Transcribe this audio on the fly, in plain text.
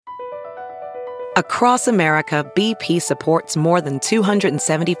Across America, BP supports more than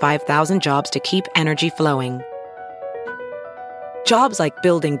 275,000 jobs to keep energy flowing. Jobs like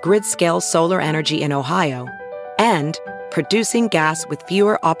building grid-scale solar energy in Ohio and producing gas with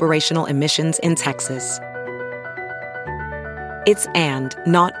fewer operational emissions in Texas. It's and,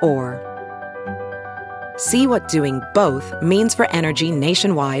 not or. See what doing both means for energy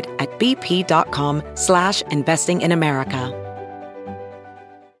nationwide at bp.com/investing in America.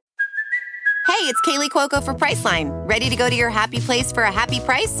 Hey, it's Kaylee Cuoco for Priceline. Ready to go to your happy place for a happy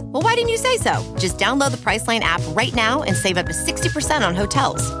price? Well, why didn't you say so? Just download the Priceline app right now and save up to 60% on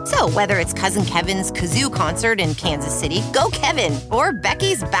hotels. So whether it's Cousin Kevin's Kazoo Concert in Kansas City, go Kevin, or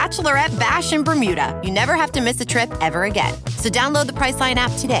Becky's Bachelorette Bash in Bermuda, you never have to miss a trip ever again. So download the Priceline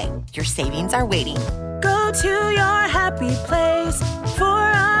app today. Your savings are waiting. Go to your happy place for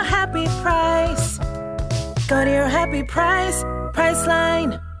a happy price. Go to your happy price,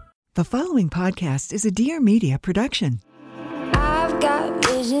 Priceline. The following podcast is a Dear Media production. I've got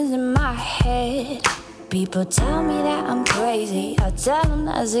visions in my head. People tell me that I'm crazy. I tell them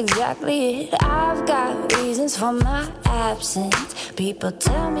that's exactly it. I've got reasons for my absence. People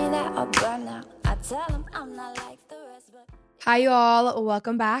tell me that I'll burn out. I tell them I'm not like the rest. But hi, you all.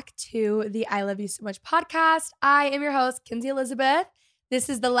 Welcome back to the I Love You So Much podcast. I am your host, Kinsey Elizabeth. This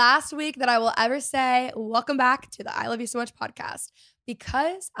is the last week that I will ever say welcome back to the I Love You So Much podcast,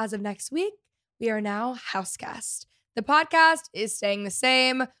 because as of next week, we are now house guest. The podcast is staying the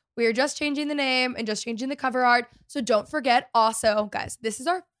same. We are just changing the name and just changing the cover art. So don't forget, also, guys, this is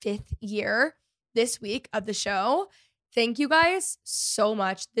our 5th year this week of the show. Thank you guys so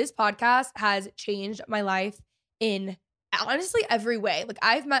much. This podcast has changed my life in honestly every way. Like,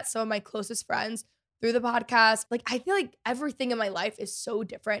 I've met some of my closest friends through the podcast. Like, I feel like everything in my life is so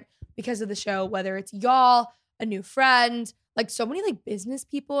different because of the show, whether it's y'all, a new friend, like so many like business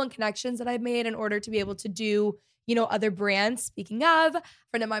people and connections that I've made in order to be able to do, you know, other brands. Speaking of, a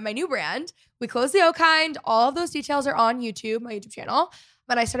friend of mine, my new brand, We Close the O Kind. All of those details are on YouTube, my YouTube channel.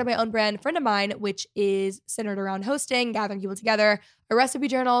 But I started my own brand, Friend of Mine, which is centered around hosting, gathering people together. Our recipe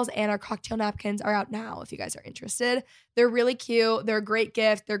journals and our cocktail napkins are out now if you guys are interested. They're really cute. They're a great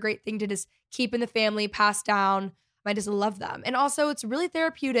gift. They're a great thing to just keep in the family, pass down. I just love them. And also, it's really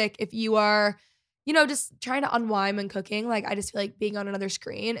therapeutic if you are, you know, just trying to unwind when cooking. Like, I just feel like being on another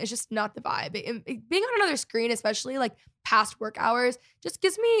screen is just not the vibe. Being on another screen, especially like past work hours, just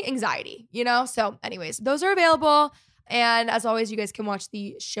gives me anxiety, you know? So anyways, those are available. And as always, you guys can watch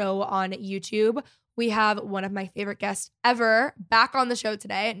the show on YouTube. We have one of my favorite guests ever back on the show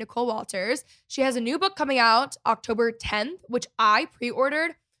today, Nicole Walters. She has a new book coming out October 10th, which I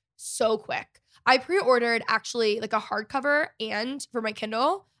pre-ordered so quick. I pre-ordered actually like a hardcover and for my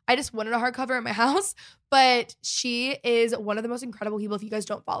Kindle. I just wanted a hardcover in my house, but she is one of the most incredible people. If you guys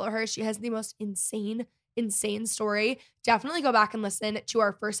don't follow her, she has the most insane story. Definitely go back and listen to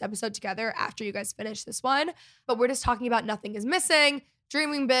our first episode together after you guys finish this one. But we're just talking about nothing is missing,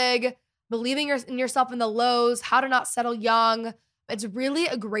 dreaming big, believing in yourself in the lows, how to not settle young. It's really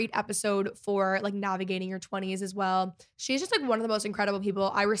a great episode for like navigating your 20s as well. She's just like one of the most incredible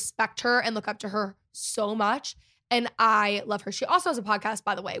people. I respect her and look up to her so much. And I love her. She also has a podcast,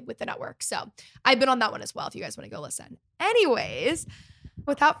 by the way, with the network. So I've been on that one as well if you guys want to go listen. Anyways,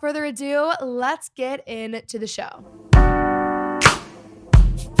 without further ado, let's get into the show.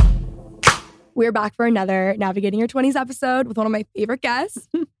 We're back for another Navigating Your 20s episode with one of my favorite guests.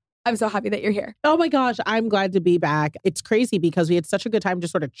 I'm so happy that you're here. Oh my gosh, I'm glad to be back. It's crazy because we had such a good time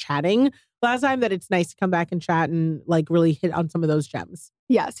just sort of chatting last time that it's nice to come back and chat and like really hit on some of those gems.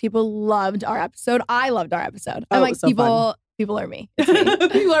 Yes, people loved our episode. I loved our episode. Oh, I'm like, so people are me. It's me.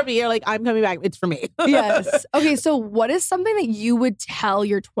 People are me. You're like, I'm coming back. It's for me. Yes. Okay, so what is something that you would tell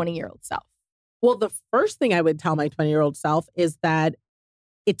your 20-year-old self? Well, the first thing I would tell my 20-year-old self is that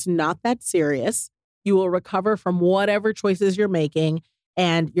it's not that serious. You will recover from whatever choices you're making.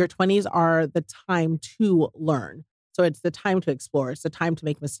 And your 20s are the time to learn. So it's the time to explore. It's the time to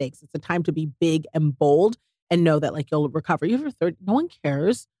make mistakes. It's the time to be big and bold and know that like you'll recover. You're 30. No one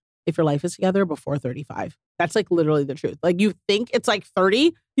cares if your life is together before 35. That's like literally the truth. Like you think it's like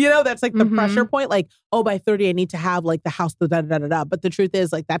 30, you know, that's like the pressure point. Like, oh, by 30, I need to have like the house, da da da da da. But the truth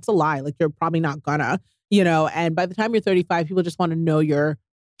is like, that's a lie. Like you're probably not gonna, you know, and by the time you're 35, people just want to know you're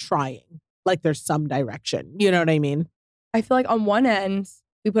trying. Like there's some direction. You know what I mean? I feel like on one end,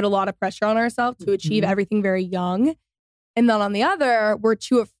 we put a lot of pressure on ourselves to achieve everything very young. And then on the other, we're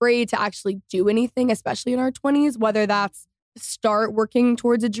too afraid to actually do anything, especially in our 20s, whether that's start working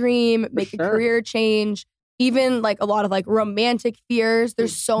towards a dream, make a career change, even like a lot of like romantic fears.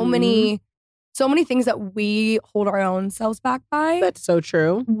 There's so many so many things that we hold our own selves back by. That's so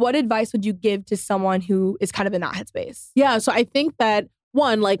true. What advice would you give to someone who is kind of in that headspace? Yeah. So I think that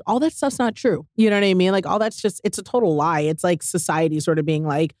one, like all that stuff's not true. You know what I mean? Like all that's just, it's a total lie. It's like society sort of being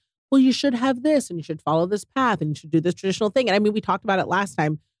like, well, you should have this and you should follow this path and you should do this traditional thing. And I mean, we talked about it last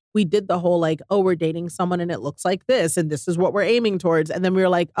time. We did the whole like, oh, we're dating someone and it looks like this and this is what we're aiming towards. And then we were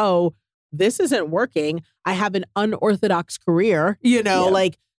like, oh, this isn't working. I have an unorthodox career,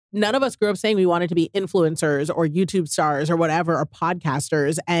 like none of us grew up saying we wanted to be influencers or YouTube stars or whatever, or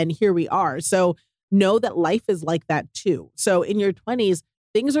podcasters. And here we are. So know that life is like that too. So in your 20s,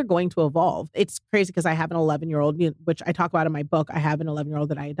 things are going to evolve. It's crazy because I have an 11-year-old, which I talk about in my book. I have an 11-year-old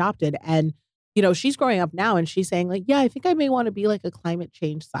that I adopted. And, she's growing up now and she's saying like, yeah, I think I may want to be like a climate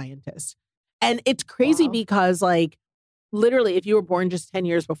change scientist. And it's crazy because like, literally, if you were born just 10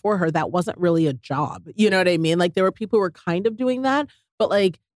 years before her, that wasn't really a job. You know what I mean? Like there were people who were kind of doing that, but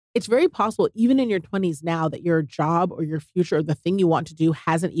like, it's very possible even in your 20s now that your job or your future or the thing you want to do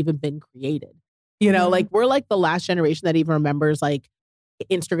hasn't even been created. Like we're like the last generation that even remembers like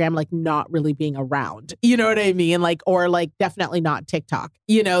Instagram, like not really being around, you know what I mean? Like, or like definitely not TikTok,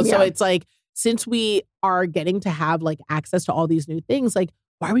 So it's like, since we are getting to have like access to all these new things, like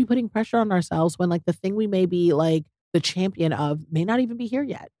why are we putting pressure on ourselves when like the thing we may be like the champion of may not even be here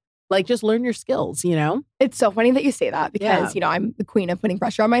yet? Like just learn your skills, It's so funny that you say that because, I'm the queen of putting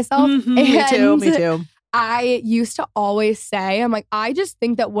pressure on myself. Mm-hmm, me too. I used to always say, I'm like, I just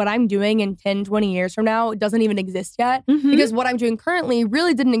think that what I'm doing in 10, 20 years from now doesn't even exist yet because what I'm doing currently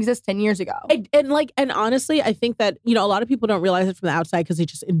really didn't exist 10 years ago. And honestly, I think that, a lot of people don't realize it from the outside because they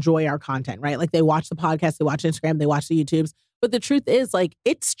just enjoy our content, right? Like they watch the podcast, they watch Instagram, they watch the YouTubes. But the truth is like,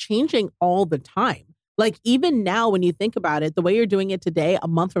 it's changing all the time. Like even now, when you think about it, the way you're doing it today, a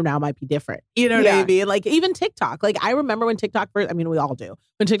month from now might be different. You know what I mean? Like even TikTok, like I remember when TikTok first, we all do,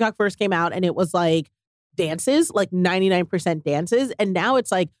 when TikTok first came out and it was like, dances, like 99% dances. And now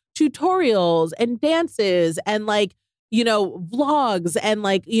it's like tutorials and dances and like, vlogs and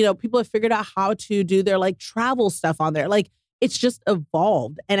like, people have figured out how to do their like travel stuff on there. Like it's just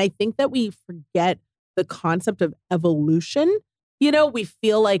evolved. And I think that we forget the concept of evolution. We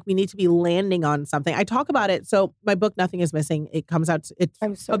feel like we need to be landing on something. I talk about it. So my book, Nothing is Missing, it comes out.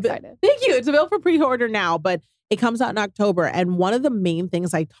 I'm so excited. Thank you. It's available for pre-order now, but it comes out in October. And one of the main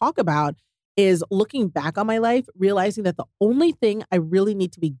things I talk about is looking back on my life, realizing that the only thing I really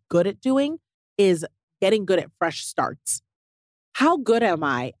need to be good at doing is getting good at fresh starts. How good am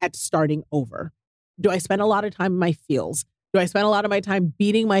I at starting over? Do I spend a lot of time in my feels? Do I spend a lot of my time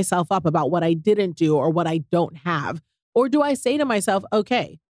beating myself up about what I didn't do or what I don't have? Or do I say to myself,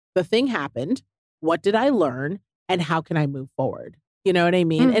 okay, the thing happened. What did I learn? And how can I move forward? You know what I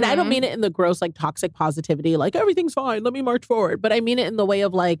mean? And I don't mean it in the gross, like toxic positivity, like everything's fine, let me march forward. But I mean it in the way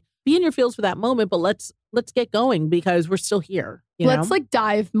of like, be in your feels for that moment, but let's get going because we're still here. Let's like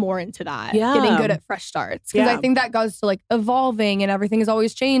dive more into that. Getting good at fresh starts. Because I think that goes to like evolving and everything is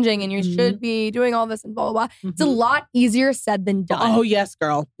always changing and you should be doing all this and blah, blah, blah. It's a lot easier said than done. Oh, yes,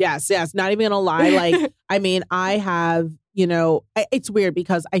 girl. Yes. Not even gonna lie. Like, I have, it's weird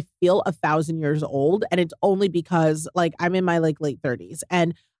because I feel 1,000 years old and it's only because like I'm in my like late 30s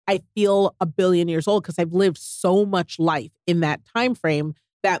and I feel 1 billion years old because I've lived so much life in that time frame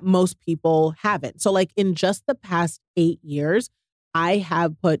that most people haven't. So like in just the past 8 years, I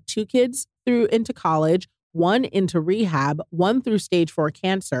have put 2 kids into college, 1 into rehab, 1 through stage 4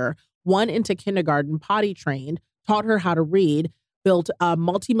 cancer, 1 into kindergarten, potty trained, taught her how to read, built a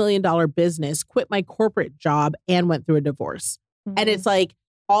multi-million-dollar business, quit my corporate job, and went through a divorce. And it's like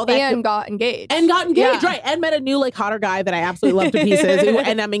all that. And got engaged. Right. And met a new like hotter guy that I absolutely love to pieces.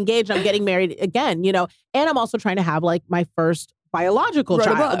 And I'm engaged. I'm getting married again, And I'm also trying to have like my first biological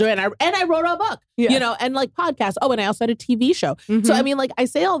child. And I wrote a book, and like podcasts. Oh, and I also had a TV show. So, like I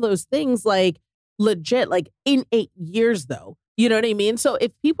say all those things like legit, like in 8 years though, you know what I mean? So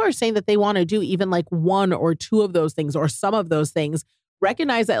if people are saying that they want to do even like 1 or 2 of those things or some of those things,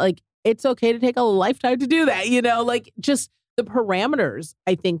 recognize that like, it's okay to take a lifetime to do that, like just the parameters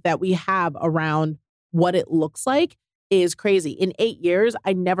I think that we have around what it looks like is crazy. In 8 years,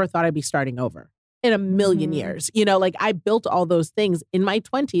 I never thought I'd be starting over. In 1 million years, like I built all those things in my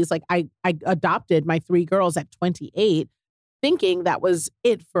 20s. Like I adopted my 3 girls at 28, thinking that was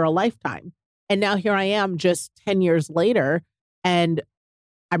it for a lifetime. And now here I am just 10 years later and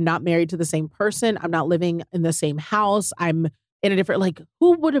I'm not married to the same person. I'm not living in the same house. I'm in a different, like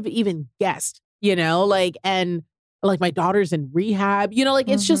who would have even guessed, like, and like my daughter's in rehab, like,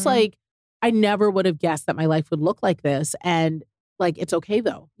 it's just like, I never would have guessed that my life would look like this. And like, it's okay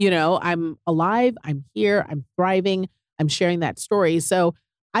though. I'm alive. I'm here. I'm thriving. I'm sharing that story. So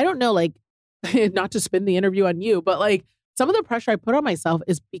I don't know, like not to spin the interview on you, but like some of the pressure I put on myself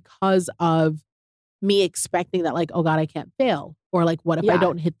is because of me expecting that like, oh God, I can't fail. Or like, what if I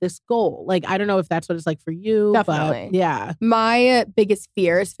don't hit this goal? Like, I don't know if that's what it's like for you. Definitely. But yeah. My biggest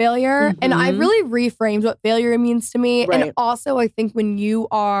fear is failure. And I've really reframed what failure means to me. Right. And also I think when you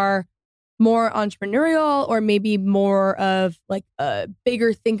are more entrepreneurial or maybe more of like a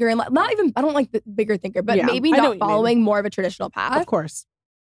bigger thinker and not even, I don't like the bigger thinker, but maybe not following more of a traditional path. Of course.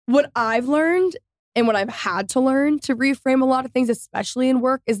 What I've learned and what I've had to learn to reframe a lot of things, especially in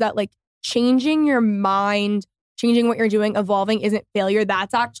work, is that like changing your mind, changing what you're doing, evolving isn't failure.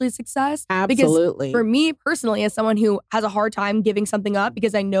 That's actually success. Absolutely. Because for me personally, as someone who has a hard time giving something up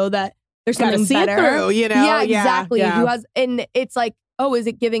because I know that there's something see better. It through, you know? Yeah, exactly. Yeah. Who has, and it's like, oh, is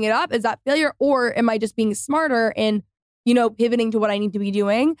it giving it up? Is that failure? Or am I just being smarter and, you know, pivoting to what I need to be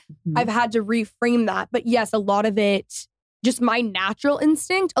doing? I've had to reframe that. But yes, a lot of it, just my natural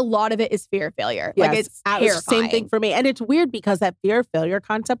instinct, a lot of it is fear of failure. Yes, like it's terrifying. Same thing for me. And it's weird because that fear of failure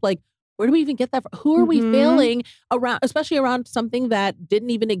concept, like, where do we even get that from? Who are we failing around, especially around something that didn't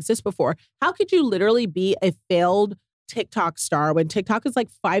even exist before? How could you literally be a failed TikTok star when TikTok is like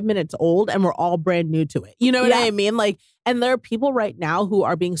 5 minutes old and we're all brand new to it? You know what I mean? Like, and there are people right now who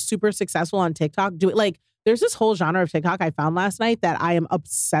are being super successful on TikTok. There's this whole genre of TikTok I found last night that I am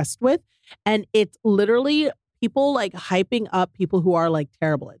obsessed with. And it's literally people like hyping up people who are like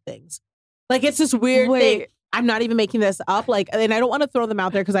terrible at things. Like it's this weird thing. I'm not even making this up. Like, and I don't want to throw them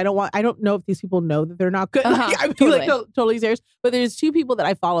out there because I don't know if these people know that they're not good. I'm totally serious. But there's two people that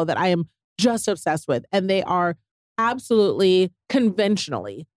I follow that I am just obsessed with. And they are absolutely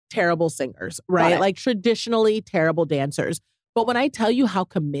conventionally terrible singers, right? Like traditionally terrible dancers. But when I tell you how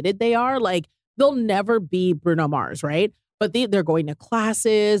committed they are, like they'll never be Bruno Mars, right? But they're going to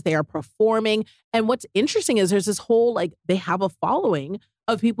classes, they are performing. And what's interesting is there's this whole, like, they have a following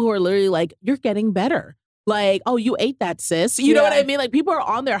of people who are literally like, you're getting better. Like, oh, you ate that, sis. You know what I mean? Like people are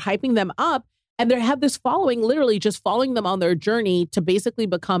on there hyping them up and they have this following, literally just following them on their journey to basically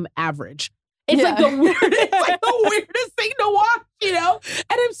become average. It's like the weirdest thing to watch, you know?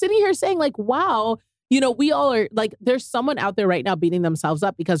 And I'm sitting here saying like, wow, you know, we all are like, there's someone out there right now beating themselves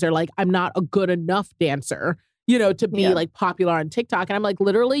up because they're like, I'm not a good enough dancer, you know, to be like popular on TikTok. And I'm like,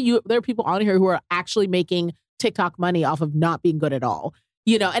 literally, there are people on here who are actually making TikTok money off of not being good at all,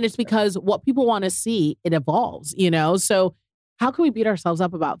 you know, and it's because what people want to see, it evolves, you know? So how can we beat ourselves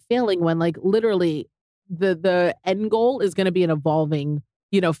up about failing when like literally the end goal is going to be an evolving,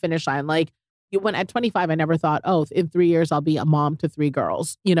 you know, finish line? Like when at 25, I never thought, oh, in 3 years, I'll be a mom to 3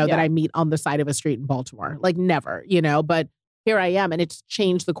 girls, you know, that I meet on the side of a street in Baltimore. Like never, you know, but here I am and it's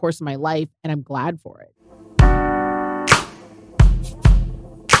changed the course of my life and I'm glad for it.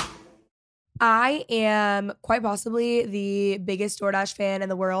 I am quite possibly the biggest DoorDash fan in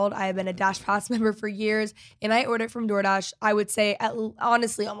the world. I have been a Dash Pass member for years, and I order from DoorDash, I would say,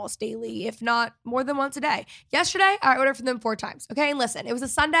 honestly, almost daily, if not more than once a day. Yesterday, I ordered from them 4 times. Okay, and listen, it was a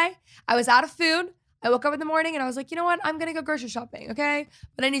Sunday. I was out of food. I woke up in the morning, and I was like, you know what? I'm going to go grocery shopping, okay?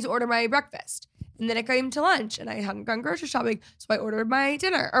 But I need to order my breakfast. And then it came to lunch, and I hadn't gone grocery shopping, so I ordered my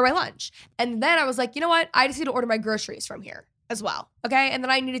dinner or my lunch. And then I was like, you know what? I just need to order my groceries from here as well, okay? And then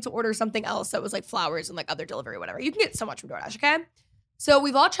I needed to order something else that was like flowers and like other delivery, whatever. You can get so much from DoorDash, okay? So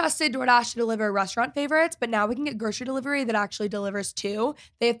we've all trusted DoorDash to deliver restaurant favorites, but now we can get grocery delivery that actually delivers too.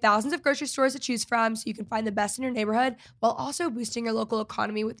 They have thousands of grocery stores to choose from, so you can find the best in your neighborhood while also boosting your local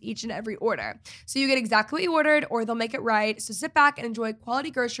economy with each and every order. So you get exactly what you ordered, or they'll make it right. So sit back and enjoy quality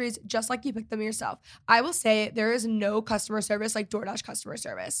groceries just like you picked them yourself. I will say there is no customer service like DoorDash customer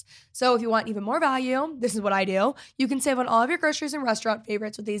service. So if you want even more value, this is what I do. You can save on all of your groceries and restaurant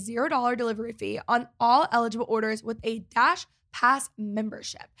favorites with a $0 delivery fee on all eligible orders with a Dash Pass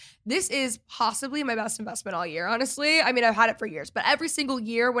membership. This is possibly my best investment all year, honestly. I mean, I've had it for years, but every single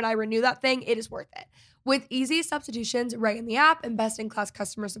year when I renew that thing, it is worth it. With easy substitutions right in the app and best-in-class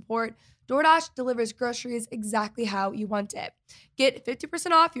customer support, DoorDash delivers groceries exactly how you want it. Get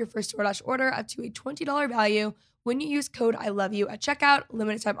 50% off your first DoorDash order up to a $20 value when you use code I love you at checkout.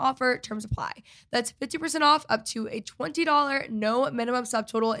 Limited time offer, terms apply. That's 50% off up to a $20, no minimum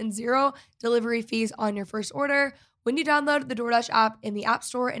subtotal, and 0 delivery fees on your first order when you download the DoorDash app in the App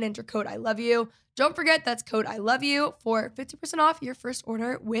Store and enter code I love you. Don't forget that's code I love you for 50% off your first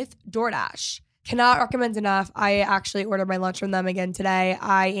order with DoorDash. Cannot recommend enough. I actually ordered my lunch from them again today.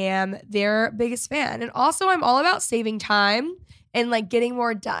 I am their biggest fan. And also I'm all about saving time and like getting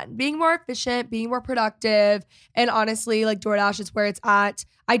more done, being more efficient, being more productive. And honestly, like DoorDash is where it's at.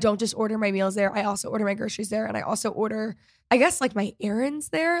 I don't just order my meals there. I also order my groceries there. And I also order, I guess, like my errands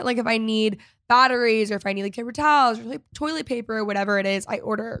there. Like if I need batteries or if I need like paper towels or like toilet paper or whatever it is, I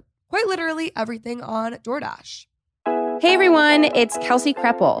order quite literally everything on DoorDash. Hey everyone, it's Kelsey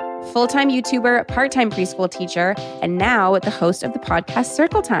Kreppel, full-time YouTuber, part-time preschool teacher, and now the host of the podcast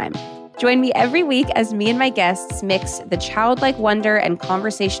Circle Time. Join me every week as me and my guests mix the childlike wonder and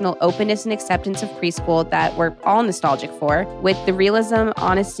conversational openness and acceptance of preschool that we're all nostalgic for with the realism,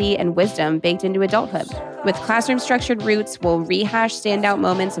 honesty, and wisdom baked into adulthood. With classroom-structured roots, we'll rehash standout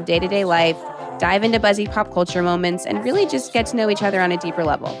moments of day-to-day life, dive into buzzy pop culture moments, and really just get to know each other on a deeper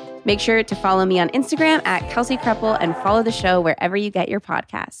level. Make sure to follow me on Instagram at Kelsey Kreppel and follow the show wherever you get your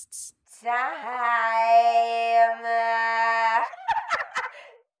podcasts.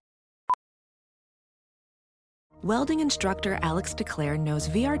 Welding instructor Alex DeClaire knows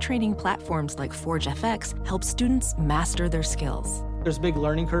VR training platforms like Forge FX help students master their skills. There's a big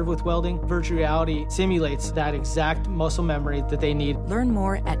learning curve with welding. Virtual reality simulates that exact muscle memory that they need. Learn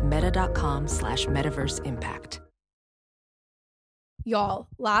more at meta.com/metaverseimpact. Y'all,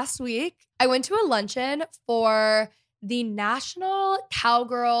 last week, I went to a luncheon for the National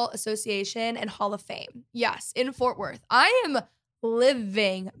Cowgirl Association and Hall of Fame. Yes, in Fort Worth. I am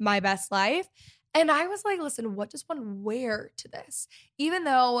living my best life. And I was like, listen, what does one wear to this? Even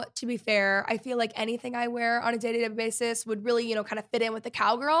though, to be fair, I feel like anything I wear on a day-to-day basis would really, kind of fit in with the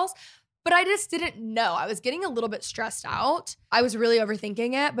cowgirls. But I just didn't know. I was getting a little bit stressed out. I was really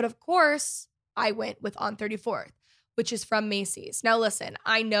overthinking it. But of course, I went with On 34th, which is from Macy's. Now, listen,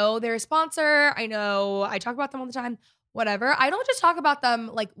 I know they're a sponsor. I know I talk about them all the time. Whatever. I don't just talk about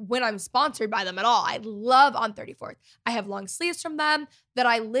them like when I'm sponsored by them at all. I love On 34th. I have long sleeves from them that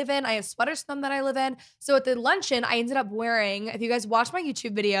I live in. I have sweaters from them that I live in. So at the luncheon, I ended up wearing, if you guys watched my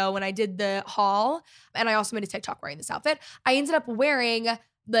YouTube video when I did the haul, and I also made a TikTok wearing this outfit, I ended up wearing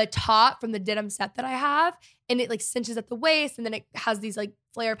the top from the denim set that I have, and it like cinches at the waist, and then it has these like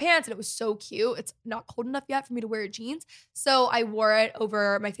flare pants, and it was so cute. It's not cold enough yet for me to wear jeans, so I wore it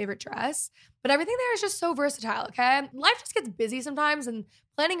over my favorite dress. But everything there is just so versatile, okay? Life just gets busy sometimes, and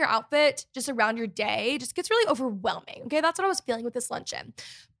planning your outfit just around your day just gets really overwhelming, okay? That's what I was feeling with this luncheon.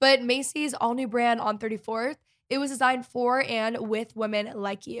 But Macy's all-new brand On 34th, it was designed for and with women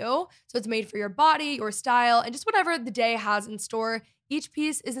like you. So it's made for your body, your style, and just whatever the day has in store. Each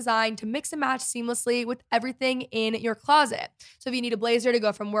piece is designed to mix and match seamlessly with everything in your closet. So if you need a blazer to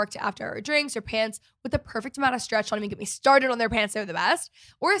go from work to after-hour drinks, or pants with the perfect amount of stretch, don't even get me started on their pants, they're the best,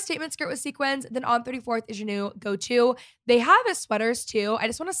 or a statement skirt with sequins, then On 34th is your new go-to. They have sweaters too. I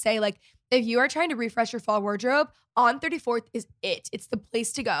just want to say, like, if you are trying to refresh your fall wardrobe, On 34th is it. It's the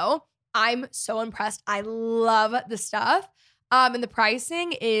place to go. I'm so impressed. I love the stuff. And the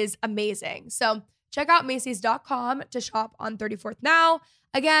pricing is amazing. So check out Macy's.com to shop On 34th now.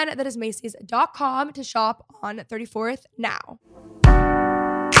 Again, that is Macy's.com to shop On 34th now.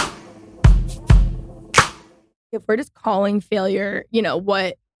 If we're just calling failure,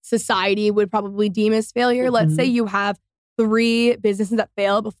 what society would probably deem as failure, let's say you have 3 businesses that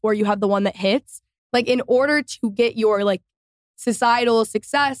fail before you have the one that hits. Like, in order to get your societal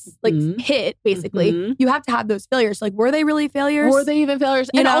success hit, basically, you have to have those failures. Like, were they really failures? Were they even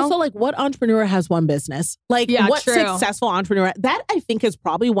failures? And also, what entrepreneur has one business? What true. Successful entrepreneur? That, I think, is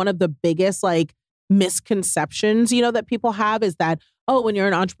probably one of the biggest misconceptions, that people have, is that, oh, when you're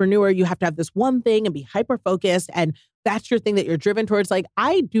an entrepreneur, you have to have this one thing and be hyper-focused, and that's your thing that you're driven towards.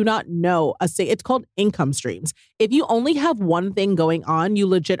 I do not know it's called income streams. If you only have one thing going on, you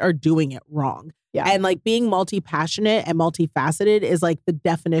legit are doing it wrong. Yeah. And being multi-passionate and multifaceted is the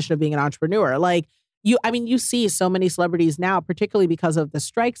definition of being an entrepreneur. You see so many celebrities now, particularly because of the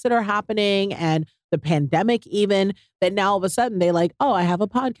strikes that are happening and the pandemic even, that now all of a sudden they oh, I have a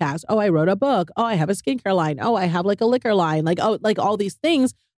podcast. Oh, I wrote a book. Oh, I have a skincare line. Oh, I have a liquor line. All these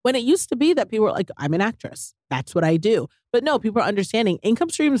things. When it used to be that people were I'm an actress. That's what I do. But no, people are understanding income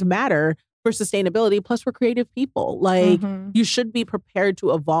streams matter for sustainability. Plus, we're creative people. You should be prepared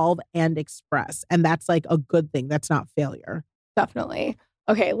to evolve and express. And that's a good thing. That's not failure. Definitely.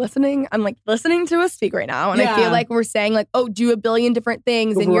 Okay, I'm listening to us speak right now. And I feel like we're saying oh, do a billion different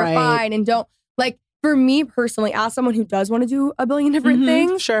things and you're fine. And don't for me personally, as someone who does want to do a billion different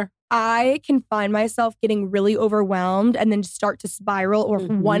things, sure, I can find myself getting really overwhelmed and then start to spiral, or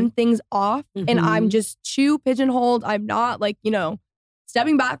one thing's off and I'm just too pigeonholed. I'm not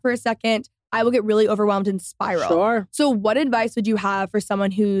stepping back for a second. I will get really overwhelmed and spiral. Sure. So what advice would you have for someone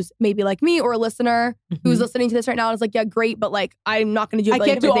who's maybe like me, or a listener who's listening to this right now and is yeah, great, but I'm not going to do a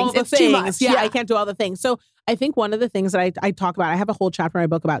billion different things. It's too much. Yeah, I can't do all the things. So I think one of the things that I talk about, I have a whole chapter in my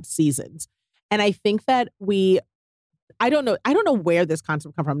book about seasons. And I think that I don't know where this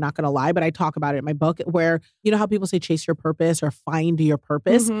concept comes from, I'm not going to lie, but I talk about it in my book, where, how people say chase your purpose or find your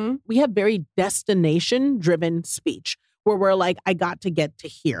purpose. We have very destination driven speech where we're I got to get to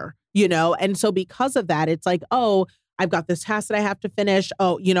here. And so because of that, it's like, oh, I've got this task that I have to finish.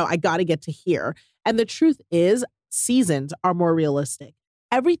 Oh, I got to get to here. And the truth is, seasons are more realistic.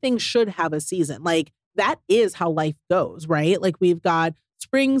 Everything should have a season. Like that is how life goes, right? Like we've got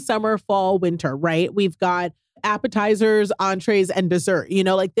spring, summer, fall, winter, right? We've got appetizers, entrees, and dessert.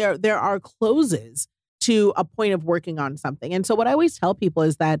 Like there are closes to a point of working on something. And so what I always tell people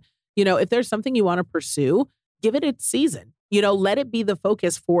is that, if there's something you want to pursue, give it its season. Let it be the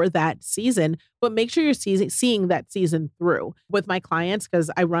focus for that season, but make sure you're seeing that season through. With my clients, because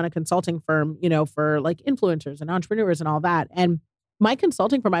I run a consulting firm, for like influencers and entrepreneurs and all that. And my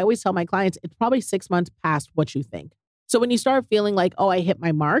consulting firm, I always tell my clients, it's probably 6 months past what you think. So when you start feeling like, oh, I hit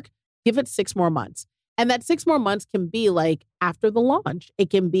my mark, give it 6 more months. And that 6 more months can be like after the launch. It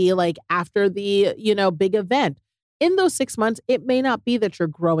can be like after the, big event. In those 6 months, it may not be that you're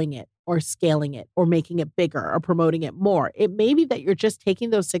growing it or scaling it or making it bigger or promoting it more. It may be that you're just taking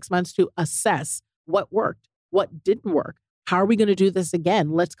those 6 months to assess what worked, what didn't work. How are we going to do this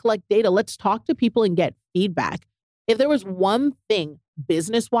again? Let's collect data. Let's talk to people and get feedback. If there was one thing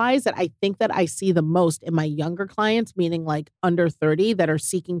business-wise that I think that I see the most in my younger clients, meaning like under 30 that are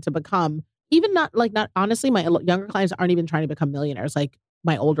seeking to become, not honestly, my younger clients aren't even trying to become millionaires. Like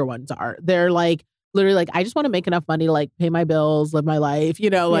my older ones are. They're like, literally like, I just want to make enough money to like pay my bills, live my life,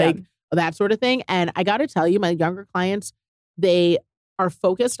 that sort of thing. And I got to tell you, my younger clients, they are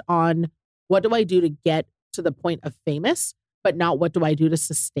focused on what do I do to get to the point of famous, but not what do I do to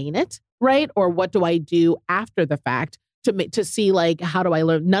sustain it, right? Or what do I do after the fact to see like, how do I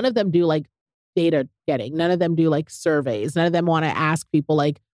learn? None of them do like data getting. None of them do like surveys. None of them want to ask people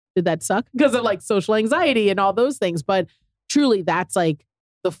like, did that suck? Because of like social anxiety and all those things. But truly, that's like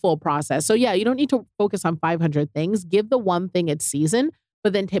the full process. So yeah, you don't need to focus on 500 things. Give the one thing its season,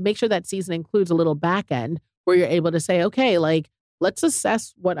 but then to make sure that season includes a little back end where you're able to say, okay, like, let's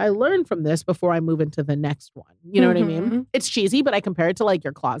assess what I learned from this before I move into the next one. You know what I mean? It's cheesy, but I compare it to like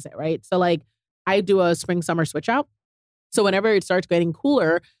your closet, right? So like I do a spring, summer switch out. So whenever it starts getting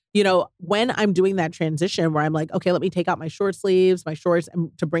cooler, when I'm doing that transition where I'm like, okay, let me take out my short sleeves, my shorts, and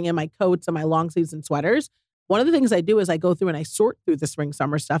to bring in my coats and my long sleeves and sweaters. One of the things I do is I go through and I sort through the spring,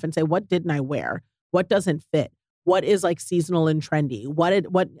 summer stuff and say, what didn't I wear? What doesn't fit? What is like seasonal and trendy?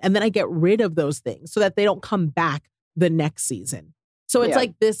 And then I get rid of those things so that they don't come back the next season. So it's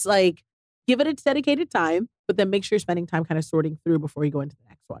like this, like, give it its dedicated time, but then make sure you're spending time kind of sorting through before you go into the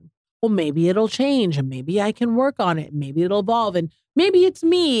next one. Well, maybe it'll change and maybe I can work on it. Maybe it'll evolve and maybe it's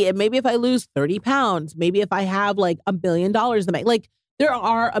me. And maybe if I lose 30 pounds, maybe if I have like $1 billion in the bank, like there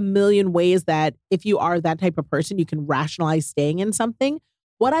are a million ways that if you are that type of person, you can rationalize staying in something.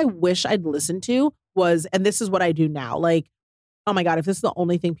 What I wish I'd listened to was, and this is what I do now, like, oh my God, if this is the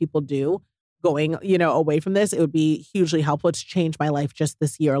only thing people do going, away from this, it would be hugely helpful. It's changed my life just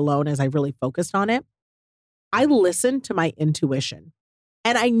this year alone as I really focused on it. I listened to my intuition.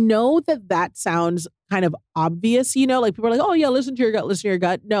 And I know that sounds kind of obvious, like people are like, oh yeah, listen to your gut, listen to your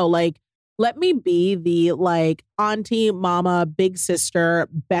gut. No, like, let me be the like auntie, mama, big sister,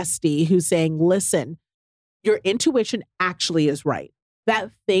 bestie who's saying, listen, your intuition actually is right.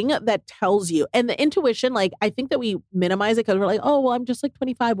 That thing that tells you, and the intuition, like, I think that we minimize it because we're like, oh, well, I'm just like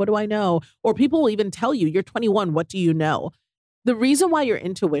 25. What do I know? Or people will even tell you, you're 21. What do you know? The reason why your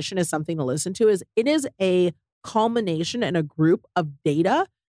intuition is something to listen to is it is a culmination and a group of data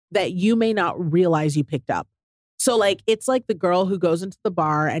that you may not realize you picked up. So like, it's like the girl who goes into the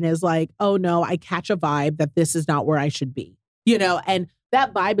bar and is like, oh no, I catch a vibe that this is not where I should be, and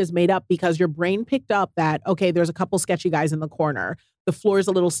that vibe is made up because your brain picked up that, okay, there's a couple sketchy guys in the corner. The floor is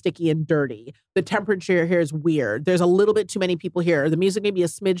a little sticky and dirty. The temperature here is weird. There's a little bit too many people here. The music may be a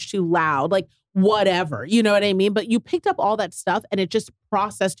smidge too loud, like whatever, you know what I mean? But you picked up all that stuff and it just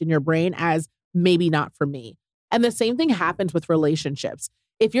processed in your brain as maybe not for me. And the same thing happens with relationships.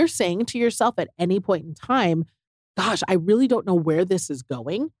 If you're saying to yourself at any point in time, gosh, I really don't know where this is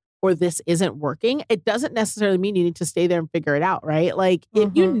going or this isn't working, it doesn't necessarily mean you need to stay there and figure it out, right? Like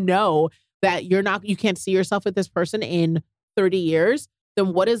if you know that you can't see yourself with this person in 30 years,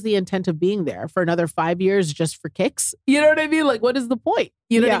 then what is the intent of being there for another 5 years just for kicks? You know what I mean? Like, what is the point?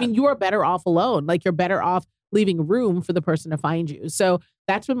 You know what I mean? You are better off alone. Like you're better off leaving room for the person to find you. So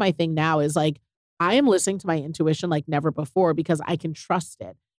that's what my thing now is like, I am listening to my intuition like never before because I can trust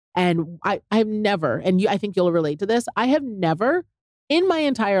it. And I've never, and I think you'll relate to this, I have never in my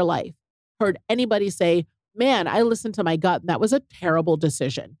entire life heard anybody say, man, I listened to my gut and that was a terrible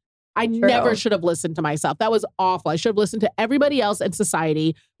decision. I never should have listened to myself. That was awful. I should have listened to everybody else in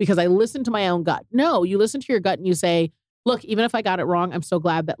society because I listened to my own gut. No, you listen to your gut and you say, look, even if I got it wrong, I'm so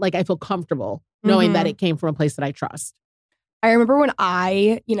glad that like I feel comfortable knowing that it came from a place that I trust. I remember when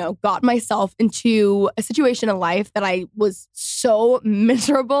I, got myself into a situation in life that I was so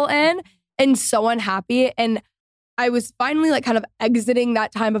miserable in and so unhappy. And I was finally like kind of exiting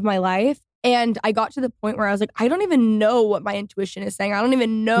that time of my life. And I got to the point where I was like, I don't even know what my intuition is saying. I don't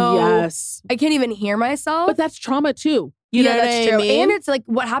even know. Yes. I can't even hear myself. But that's trauma too. You know that's what true. I mean? And it's like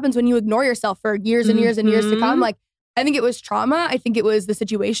what happens when you ignore yourself for years and years and years to come. Like, I think it was trauma. I think it was the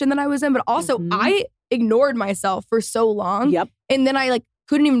situation that I was in. But also, I ignored myself for so long. Yep. And then I like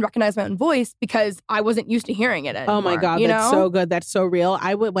couldn't even recognize my own voice because I wasn't used to hearing it anymore. Oh my God, that's so good. That's so real.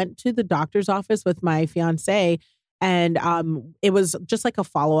 I went to the doctor's office with my fiance, and it was just like a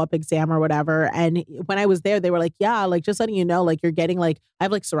follow-up exam or whatever. And when I was there, they were like, yeah, like just letting you know, like you're getting like, I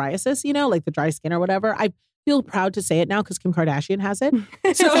have like psoriasis, like the dry skin or whatever. I feel proud to say it now because Kim Kardashian has it.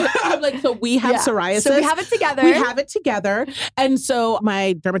 So I'm like, so we have psoriasis. So we have it together. We have it together. And so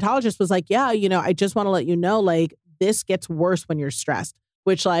my dermatologist was like, yeah, I just want to let you know, like this gets worse when you're stressed,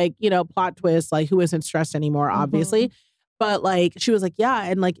 which like, plot twist, like who isn't stressed anymore, obviously. But like, she was like, yeah.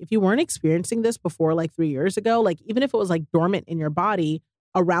 And like, if you weren't experiencing this before like 3 years ago, like even if it was like dormant in your body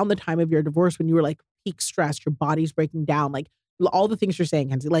around the time of your divorce, when you were like peak stressed, your body's breaking down, like all the things you're saying,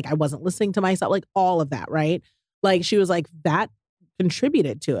 Kenzie, like I wasn't listening to myself, like all of that, right? Like she was like, that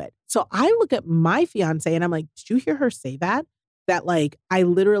contributed to it. So I look at my fiance and I'm like, did you hear her say that? That like,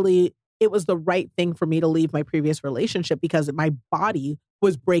 it was the right thing for me to leave my previous relationship because my body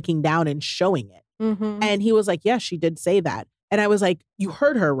was breaking down and showing it. And he was like, yeah, she did say that. And I was like, you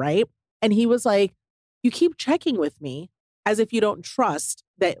heard her, right? And he was like, you keep checking with me as if you don't trust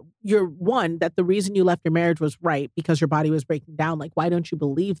that that the reason you left your marriage was right because your body was breaking down. Like, why don't you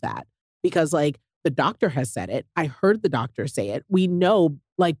believe that? Because like the doctor has said it. I heard the doctor say it. We know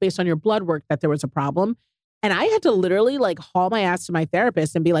like based on your blood work that there was a problem. And I had to literally like haul my ass to my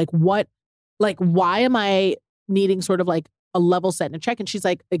therapist and be like, why am I needing sort of like a level set and a check? And she's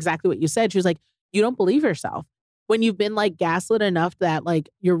like, exactly what you said. She was like, you don't believe yourself when you've been like gaslit enough that like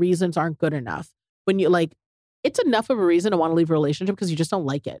your reasons aren't good enough. When you like, it's enough of a reason to want to leave a relationship because you just don't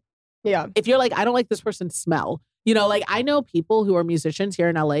like it. Yeah. If you're like, I don't like this person's smell, like I know people who are musicians here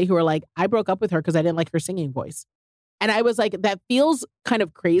in LA who are like, I broke up with her because I didn't like her singing voice. And I was like, that feels kind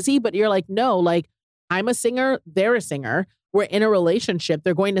of crazy, but you're like, no, like I'm a singer. They're a singer. We're in a relationship.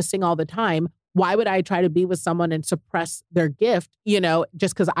 They're going to sing all the time. Why would I try to be with someone and suppress their gift,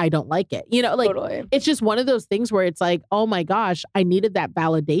 just because I don't like it? Totally. It's just one of those things where it's like, oh my gosh, I needed that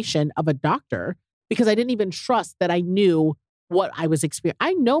validation of a doctor because I didn't even trust that I knew what I was experiencing.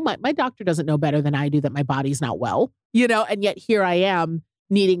 I know my doctor doesn't know better than I do that my body's not well, and yet here I am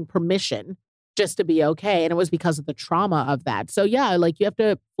needing permission just to be okay. And it was because of the trauma of that. So yeah, like you have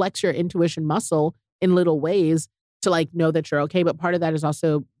to flex your intuition muscle in little ways to like know that you're okay. But part of that is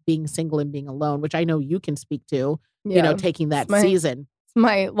also being single and being alone, which I know you can speak to, taking that season. It's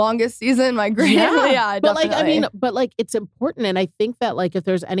my longest season, my great. Yeah, but definitely. like, it's important. And I think that like, if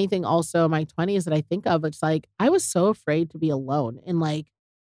there's anything also in my 20s that I think of, it's like, I was so afraid to be alone and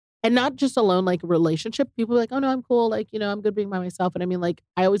not just alone, like a relationship. People are like, oh no, I'm cool. Like, I'm good being by myself. And I mean, like,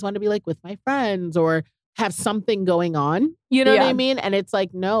 I always want to be like with my friends or have something going on. You know what I mean? And it's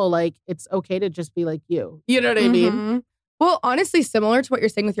like, no, like, it's okay to just be like you. You know what I mean? Well, honestly, similar to what you're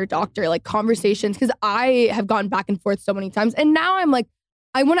saying with your doctor, like conversations, because I have gone back and forth so many times. And now I'm like,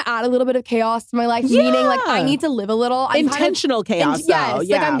 I want to add a little bit of chaos to my life, meaning like I need to live a little. Intentional chaos, yes,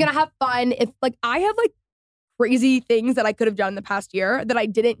 like I'm going to have fun. If like I have like crazy things that I could have done in the past year that I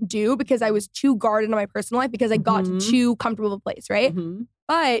didn't do because I was too guarded in my personal life because I got too comfortable of a place, right?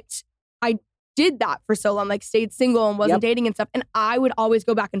 But I did that for so long, like stayed single and wasn't dating and stuff. And I would always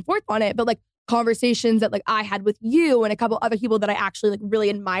go back and forth on it. But like conversations that like I had with you and a couple other people that I actually like really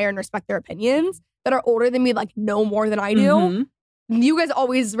admire and respect their opinions that are older than me, like know more than I do. You guys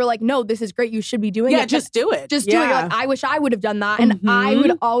always were like, no, this is great. You should be doing it. Yeah, just do it. Just do it. You're like, I wish I would have done that. And I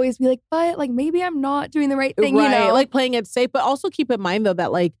would always be like, but like, maybe I'm not doing the right thing, Like playing it safe. But also keep in mind though,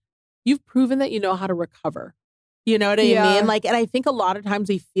 that like, you've proven that you know how to recover. You know what I mean? Like, and I think a lot of times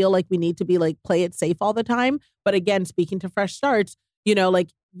we feel like we need to be like, play it safe all the time. But again, speaking to fresh starts,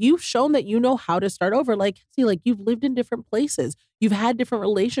 like you've shown that you know how to start over. Like, see, like you've lived in different places. You've had different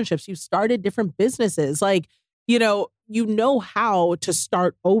relationships. You've started different businesses. Like, you know how to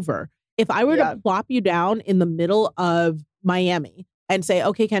start over. If I were to plop you down in the middle of Miami and say,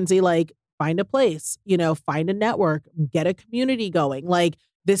 okay, Kenzie, like find a place, find a network, get a community going. Like,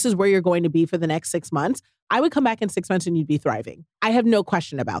 this is where you're going to be for the next 6 months. I would come back in 6 months and you'd be thriving. I have no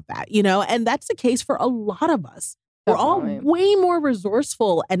question about that, and that's the case for a lot of us. We're all way more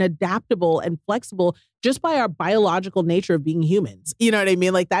resourceful and adaptable and flexible just by our biological nature of being humans. You know what I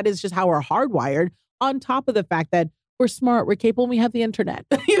mean? Like that is just how we're hardwired, on top of the fact that we're smart, we're capable, and we have the internet.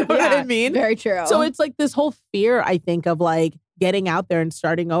 You know what I mean? Very true. So it's like this whole fear, I think, of like getting out there and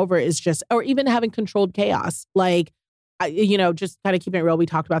starting over is just, or even having controlled chaos. Like, just kind of keeping it real. We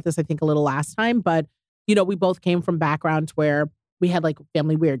talked about this, I think, a little last time, but, we both came from backgrounds where we had like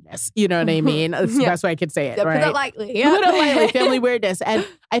family weirdness. You know what I mean? That's the best way I could say it, Put right? it lightly. Yeah. Put it lightly, family weirdness. And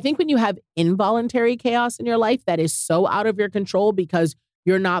I think when you have involuntary chaos in your life that is so out of your control because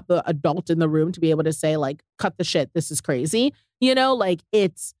you're not the adult in the room to be able to say like, cut the shit, this is crazy. Like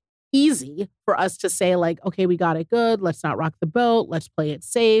it's easy for us to say like, okay, we got it good. Let's not rock the boat. Let's play it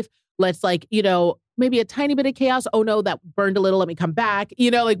safe. Let's like, maybe a tiny bit of chaos. Oh no, that burned a little. Let me come back.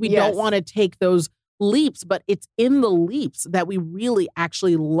 Like we don't want to take those leaps, but it's in the leaps that we really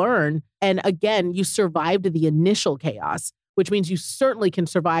actually learn. And again, you survived the initial chaos, which means you certainly can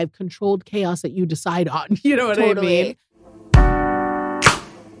survive controlled chaos that you decide on. You know what I mean?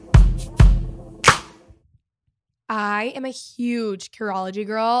 I am a huge Curology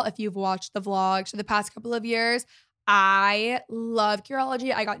girl. If you've watched the vlogs for the past couple of years, I love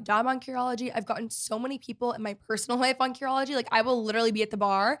Curology. I got dumb on Curology. I've gotten so many people in my personal life on Curology. Like I will literally be at the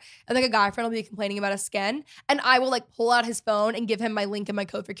bar and like a guy friend will be complaining about his skin and I will like pull out his phone and give him my link and my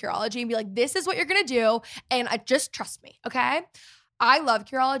code for Curology and be like, this is what you're going to do. And just trust me. Okay. I love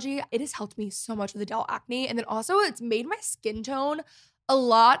Curology. It has helped me so much with adult acne. And then also it's made my skin tone a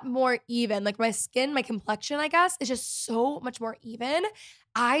lot more even. Like my skin, my complexion, I guess, is just so much more even.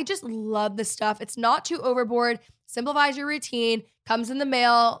 I just love this stuff. It's not too overboard, simplifies your routine, comes in the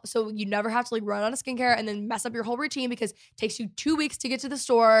mail, so you never have to like run out of skincare and then mess up your whole routine because it takes you 2 weeks to get to the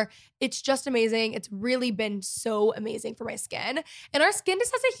store. It's just amazing. It's really been so amazing for my skin. And our skin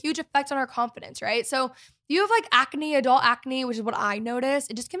just has a huge effect on our confidence, right? So you have like acne, adult acne, which is what I notice.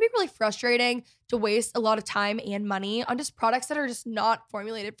 It just can be really frustrating to waste a lot of time and money on just products that are just not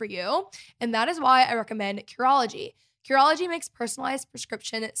formulated for you. And that is why I recommend Curology. Curology makes personalized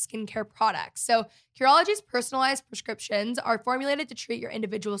prescription skincare products. So Curology's personalized prescriptions are formulated to treat your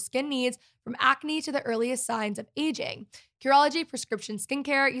individual skin needs from acne to the earliest signs of aging. Curology prescription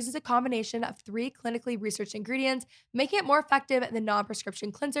skincare uses a combination of 3 clinically researched ingredients, making it more effective than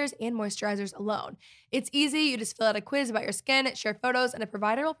non-prescription cleansers and moisturizers alone. It's easy. You just fill out a quiz about your skin, share photos, and a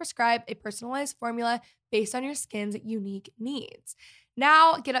provider will prescribe a personalized formula based on your skin's unique needs.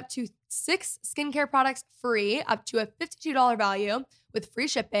 Now get up to 6 skincare products free, up to a $52 value with free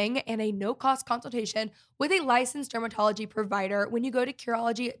shipping and a no-cost consultation with a licensed dermatology provider when you go to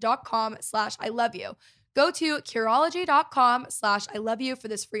Curology.com/ILoveYou. Go to Curology.com/ILoveYou for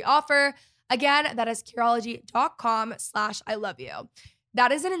this free offer. Again, that is Curology.com/ILoveYou.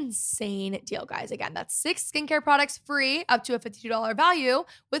 That is an insane deal, guys. Again, that's 6 skincare products free, up to a $52 value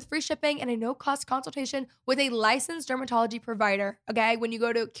with free shipping and a no-cost consultation with a licensed dermatology provider, okay? When you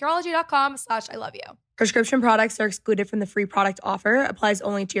go to Curology.com/ILoveYou. Prescription products are excluded from the free product offer. Applies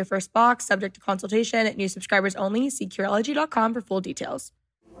only to your first box, subject to consultation. New subscribers only. See Curology.com for full details.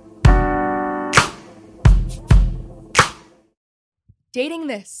 Dating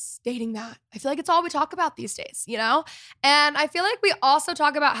this, dating that. I feel like it's all we talk about these days, And I feel like we also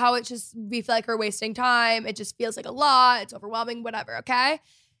talk about how we feel like we're wasting time. It just feels like a lot. It's overwhelming, whatever, okay?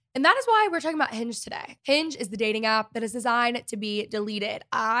 And that is why we're talking about Hinge today. Hinge is the dating app that is designed to be deleted.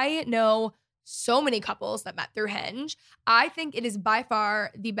 I know so many couples that met through Hinge. I think it is by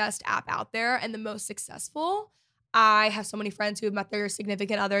far the best app out there and the most successful. I have so many friends who have met their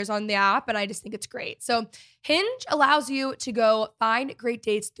significant others on the app, and I just think it's great. So Hinge allows you to go find great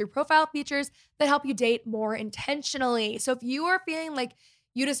dates through profile features that help you date more intentionally. So if you are feeling like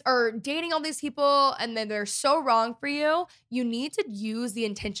you just are dating all these people and then they're so wrong for you, you need to use the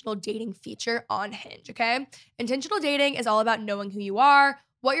intentional dating feature on Hinge, okay? Intentional dating is all about knowing who you are,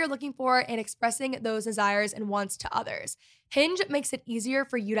 what you're looking for, and expressing those desires and wants to others. Hinge makes it easier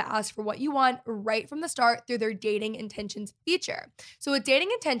for you to ask for what you want right from the start through their dating intentions feature. So with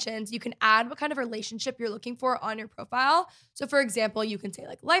dating intentions, you can add what kind of relationship you're looking for on your profile. So for example, you can say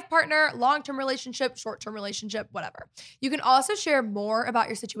like life partner, long-term relationship, short-term relationship, whatever. You can also share more about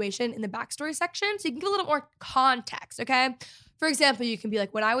your situation in the backstory section so you can get a little more context, okay? For example, you can be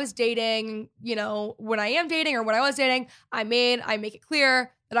like, when I was dating, when I am dating or when I was dating, I make it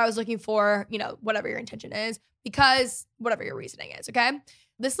clear that I was looking for, whatever your intention is, because whatever your reasoning is, okay?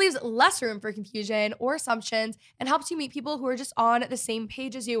 This leaves less room for confusion or assumptions and helps you meet people who are just on the same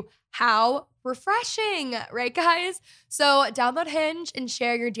page as you. How refreshing, right, guys? So download Hinge and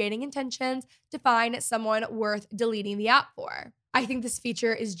share your dating intentions to find someone worth deleting the app for. I think this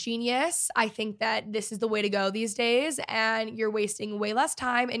feature is genius. I think that this is the way to go these days, and you're wasting way less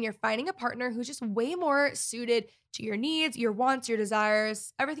time and you're finding a partner who's just way more suited to your needs, your wants, your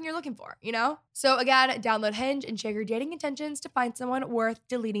desires, everything you're looking for, you know? So again, download Hinge and share your dating intentions to find someone worth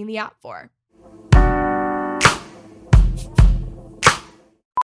deleting the app for.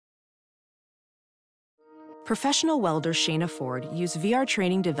 Professional welder Shayna Ford used VR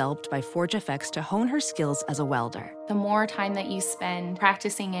training developed by ForgeFX to hone her skills as a welder. The more time that you spend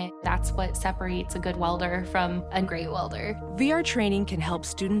practicing it, that's what separates a good welder from a great welder. VR training can help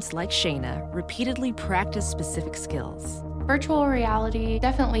students like Shayna repeatedly practice specific skills. Virtual reality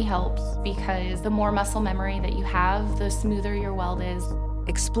definitely helps because the more muscle memory that you have, the smoother your weld is.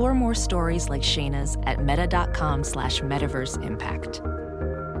 Explore more stories like Shayna's at meta.com/metaverseimpact.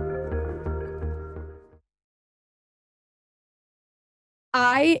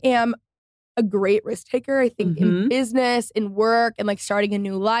 I am a great risk taker. I think in business, in work, and like starting a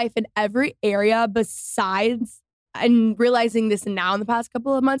new life in every area besides, and realizing this now in the past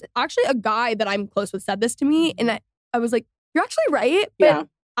couple of months, actually a guy that I'm close with said this to me. And I was like, you're actually right. But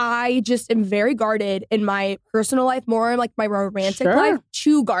I just am very guarded in my personal life, more like my romantic life,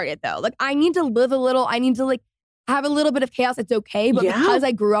 too guarded though. Like I need to live a little, I need to like have a little bit of chaos. It's okay. But because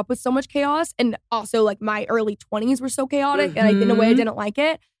I grew up with so much chaos and also like my early 20s were so chaotic and in a way I didn't like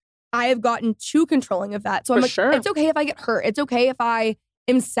it, I have gotten too controlling of that. So I'm like, it's okay if I get hurt. It's okay if I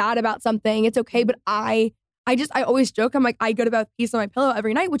am sad about something. It's okay. But I always joke. I'm like, I go to bed with peace on my pillow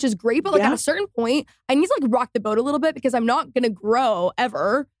every night, which is great. But like at a certain point, I need to like rock the boat a little bit because I'm not going to grow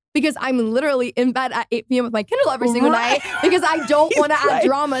ever. Because I'm literally in bed at 8 p.m. with my Kindle every single night because I don't want to add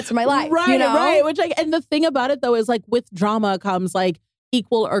drama to my life. You know? Right. Which like, and the thing about it though is like with drama comes like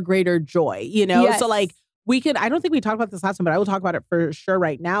equal or greater joy, you know? Yes. So like I don't think we talked about this last time, but I will talk about it for sure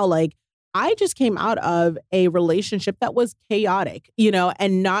right now. Like I just came out of a relationship that was chaotic, you know,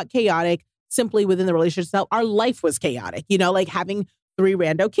 and not chaotic simply within the relationship itself. Our life was chaotic, you know, like having 3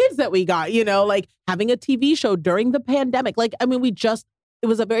 rando kids that we got, you know, like having a TV show during the pandemic. Like, I mean, it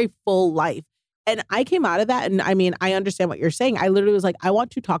was a very full life. And I came out of that. And I mean, I understand what you're saying. I literally was like, I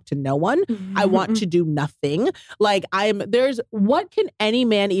want to talk to no one. I want to do nothing. Like what can any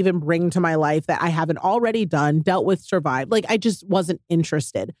man even bring to my life that I haven't already done, dealt with, survived? Like, I just wasn't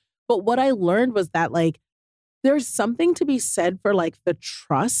interested. But what I learned was that like, there's something to be said for like the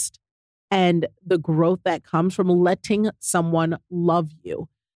trust and the growth that comes from letting someone love you,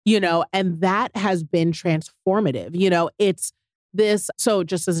 you know, and that has been transformative. You know, it's so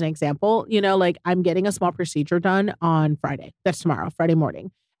just as an example, you know, like I'm getting a small procedure done on Friday. That's tomorrow, Friday morning.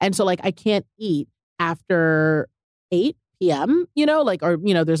 And so like I can't eat after 8 p.m., you know, like, or,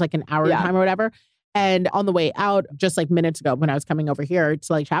 you know, there's like an hour time or whatever. And on the way out, just like minutes ago when I was coming over here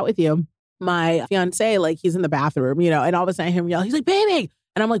to like chat with you, my fiance, like he's in the bathroom, you know, and all of a sudden I hear him yell, he's like, baby.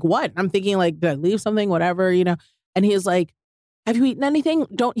 And I'm like, what? And I'm thinking like, did I leave something, whatever, you know? And he's like, have you eaten anything?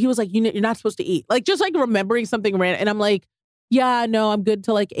 He was like, you're not supposed to eat. Like just like remembering something random. And I'm like, yeah, no, I'm good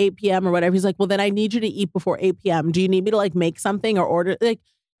till like 8 p.m. or whatever. He's like, well, then I need you to eat before 8 p.m. Do you need me to like make something or order? Like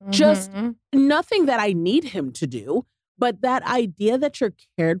just nothing that I need him to do. But that idea that you're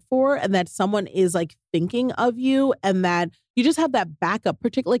cared for and that someone is like thinking of you and that you just have that backup,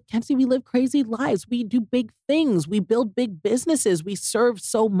 particularly like, Kenzie, we live crazy lives. We do big things. We build big businesses. We serve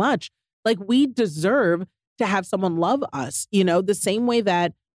so much. Like we deserve to have someone love us, you know, the same way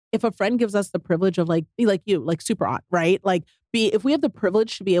that if a friend gives us the privilege of like, be like you, like super aunt, right? Like if we have the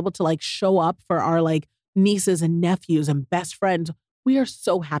privilege to be able to like show up for our like nieces and nephews and best friends, we are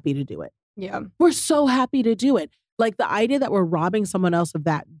so happy to do it. Yeah. We're so happy to do it. Like the idea that we're robbing someone else of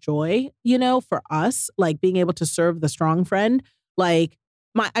that joy, you know, for us, like being able to serve the strong friend, like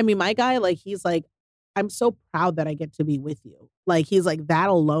my guy, like he's like, I'm so proud that I get to be with you. Like he's like, that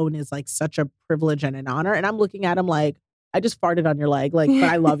alone is like such a privilege and an honor. And I'm looking at him like, I just farted on your leg, like, but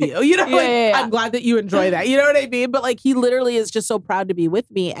I love you. You know, I'm glad that you enjoy that. You know what I mean? But like, he literally is just so proud to be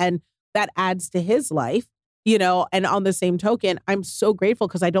with me. And that adds to his life, you know, and on the same token, I'm so grateful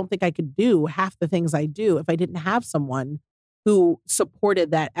because I don't think I could do half the things I do if I didn't have someone who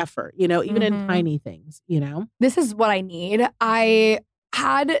supported that effort, you know, even in tiny things, you know? This is what I need. I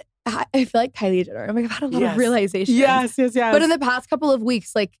feel like Kylie Jenner. I'm like, I've had a lot of realizations. Yes. But in the past couple of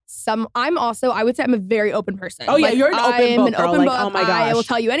weeks, like I would say I'm a very open person. Oh yeah, like, you're an open book, girl. Like, oh my gosh. I will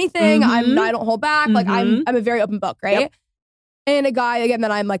tell you anything. I don't hold back. Like I'm a very open book, right? Yep. And a guy, again, that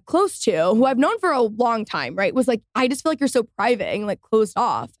I'm like close to, who I've known for a long time, right? Was like, I just feel like you're so private and like closed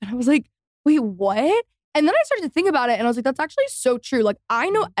off. And I was like, wait, what? And then I started to think about it and I was like, that's actually so true. Like I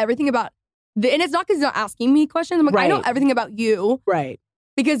know everything about and it's not because he's not asking me questions. I'm like, I know everything about you. Right.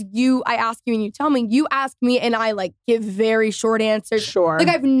 because I ask you and you tell me, you ask me and I like give very short answers. Sure. Like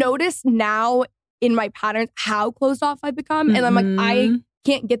I've noticed now in my patterns how closed off I've become. And I'm like, I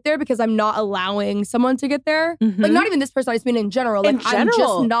can't get there because I'm not allowing someone to get there. Like not even this person, I just mean in general. Like I'm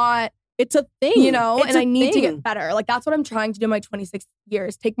just not. It's a thing. You know, and I need to get better. Like that's what I'm trying to do in my 26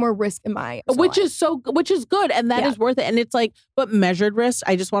 years. Take more risk in my which is good. And that is worth it. And it's like, but measured risk.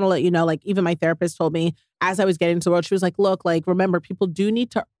 I just want to let you know, like even my therapist told me as I was getting into the world, she was like, look, like remember, people do need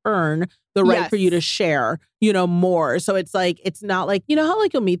to earn the right for you to share, you know, more. So it's like, it's not like, you know how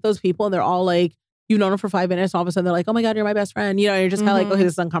like you'll meet those people and they're all like, you've known them for 5 minutes and all of a sudden they're like, oh my God, you're my best friend. You know, and you're just kind of like, okay,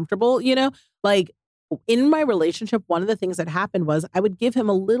 this is uncomfortable, you know, like in my relationship, one of the things that happened was I would give him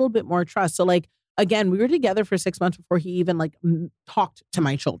a little bit more trust. So like, again, we were together for 6 months before he even like talked to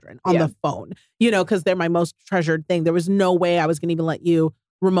my children on the phone, you know, because they're my most treasured thing. There was no way I was going to even let you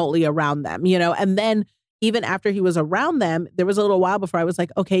remotely around them, you know, and then even after he was around them, there was a little while before I was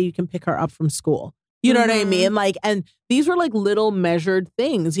like, okay, you can pick her up from school. You know what I mean? Like, and these were like little measured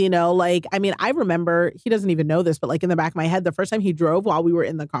things, you know, like, I mean, I remember, he doesn't even know this, but like in the back of my head, the first time he drove while we were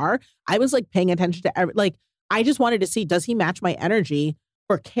in the car, I was like paying attention to like, I just wanted to see, does he match my energy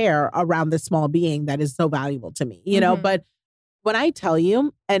for care around this small being that is so valuable to me, you know? But when I tell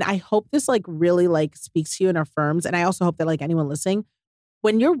you, and I hope this like really like speaks to you and affirms, and I also hope that like anyone listening,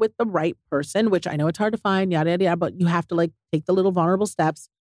 when you're with the right person, which I know it's hard to find, yada, yada, yada, but you have to like take the little vulnerable steps,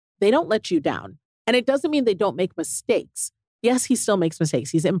 they don't let you down. And it doesn't mean they don't make mistakes. Yes, he still makes mistakes.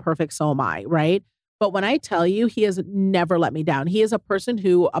 He's imperfect, so am I, right? But when I tell you, he has never let me down. He is a person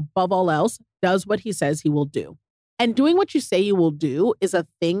who, above all else, does what he says he will do. And doing what you say you will do is a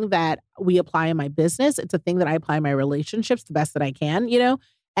thing that we apply in my business. It's a thing that I apply in my relationships the best that I can, you know?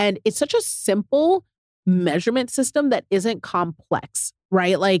 And it's such a simple measurement system that isn't complex,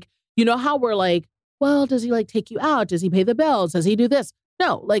 right? Like, you know how we're like, well, does he like take you out? Does he pay the bills? Does he do this?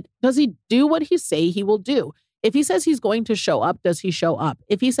 No, like, does he do what he say he will do? If he says he's going to show up, does he show up?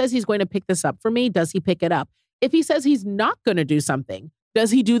 If he says he's going to pick this up for me, does he pick it up? If he says he's not going to do something, does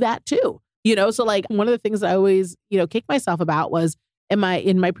he do that too? You know, so like one of the things I always, you know, kick myself about was in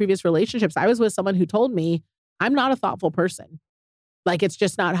my previous relationships, I was with someone who told me I'm not a thoughtful person. Like, it's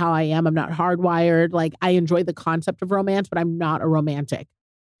just not how I am. I'm not hardwired. Like, I enjoy the concept of romance, but I'm not a romantic.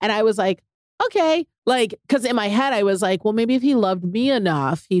 And I was like, okay, like, because in my head, I was like, well, maybe if he loved me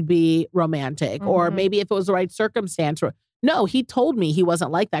enough, he'd be romantic. Or maybe if it was the right circumstance. Or no, he told me he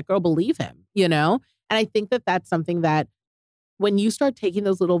wasn't like that. Girl, believe him, you know? And I think that that's something that when you start taking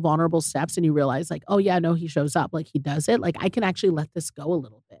those little vulnerable steps and you realize like, oh yeah, no, he shows up, like he does it. Like I can actually let this go a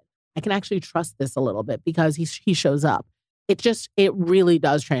little bit. I can actually trust this a little bit because he shows up. It really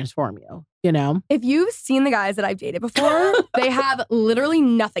does transform you, you know? If you've seen the guys that I've dated before, they have literally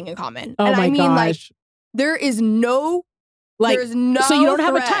nothing in common. Oh and my I mean, gosh. like, there is no, like, there's no so you don't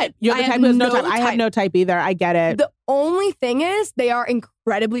have a thread. type. You're the type who has no type. I have no type either. I get it. The only thing is they are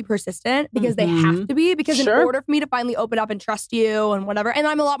incredibly persistent because they have to be, because in order for me to finally open up and trust you and whatever, and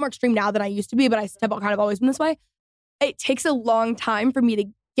I'm a lot more extreme now than I used to be, but I have kind of always been this way. It takes a long time for me to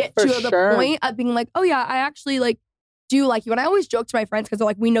get to the point of being like, oh yeah, I actually like do like you. And I always joke to my friends because they're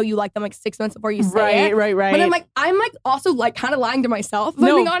like, we know you like them like 6 months before you say it. Right. But I'm like also like kind of lying to myself, if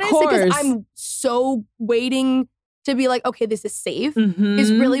I'm being honest, because I'm so waiting to be like, okay, this is safe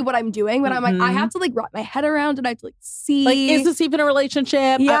is really what I'm doing. But I'm like, I have to like wrap my head around and I have to like see. Like, is this even a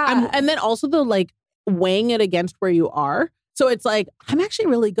relationship? Yeah. And then also the like weighing it against where you are. So it's like, I'm actually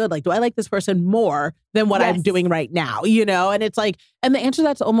really good. Like, do I like this person more than what I'm doing right now? You know? And it's like, and the answer to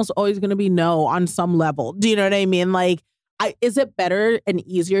that's almost always going to be no on some level. Do you know what I mean? Like, is it better and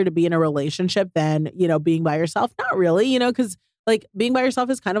easier to be in a relationship than, you know, being by yourself? Not really, you know, because like being by yourself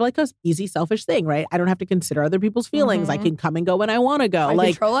is kind of like a easy, selfish thing, right? I don't have to consider other people's feelings. I can come and go when I want to go. I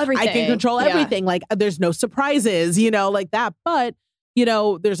control everything. I can control everything. Like there's no surprises, you know, like that. But, you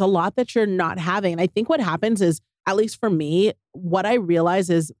know, there's a lot that you're not having. And I think what happens is, at least for me, what I realize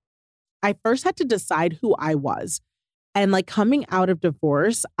is I first had to decide who I was. And like coming out of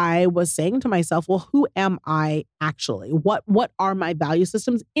divorce, I was saying to myself, well, who am I actually? What are my value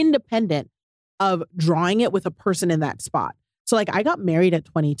systems independent of drawing it with a person in that spot? So like I got married at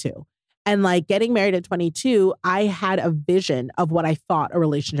 22, and like getting married at 22, I had a vision of what I thought a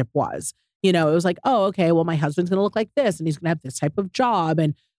relationship was. You know, it was like, oh, okay, well, my husband's going to look like this and he's going to have this type of job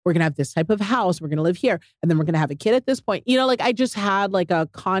and we're going to have this type of house. We're going to live here. And then we're going to have a kid at this point. You know, like I just had like a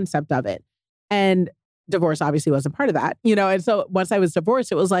concept of it. And divorce obviously wasn't part of that, you know? And so once I was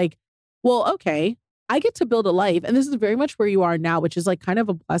divorced, it was like, well, okay, I get to build a life. And this is very much where you are now, which is like kind of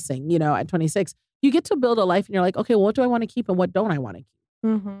a blessing, you know, at 26, you get to build a life and you're like, okay, well, what do I want to keep and what don't I want to keep?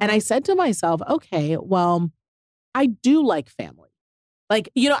 And I said to myself, okay, well, I do like family. Like,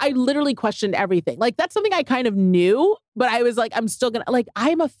 you know, I literally questioned everything. Like, that's something I kind of knew, but I was like, I'm still gonna, like,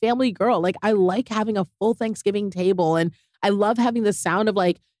 I'm a family girl. Like, I like having a full Thanksgiving table. And I love having the sound of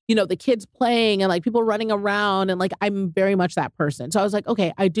like, you know, the kids playing and like people running around. And like, I'm very much that person. So I was like,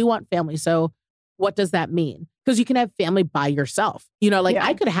 okay, I do want family. So what does that mean? Because you can have family by yourself. You know, like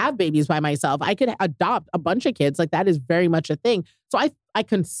I could have babies by myself. I could adopt a bunch of kids. Like that is very much a thing. So I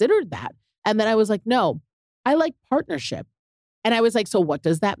considered that. And then I was like, no, I like partnership. And I was like, so what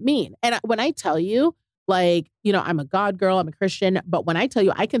does that mean? And when I tell you, like, you know, I'm a God girl, I'm a Christian, but when I tell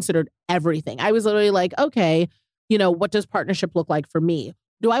you, I considered everything. I was literally like, okay, you know, what does partnership look like for me?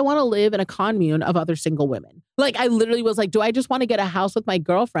 Do I want to live in a commune of other single women? Like, I literally was like, do I just want to get a house with my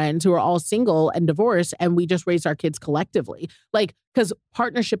girlfriends who are all single and divorced and we just raise our kids collectively? Like, because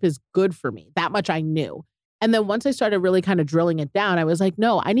partnership is good for me. That much I knew. And then once I started really kind of drilling it down, I was like,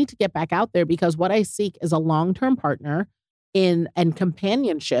 no, I need to get back out there because what I seek is a long-term partner and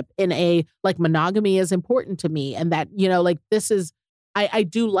companionship in a, like, monogamy is important to me. And that, you know, like, this is, I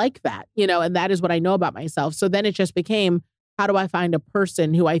do like that, you know, and that is what I know about myself. So then it just became, how do I find a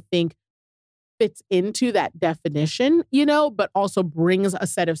person who I think fits into that definition, you know, but also brings a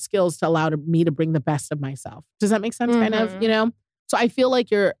set of skills to allow me to bring the best of myself. Does that make sense? Kind of, you know? So I feel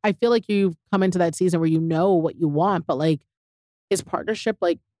like you've come into that season where you know what you want, but like, is partnership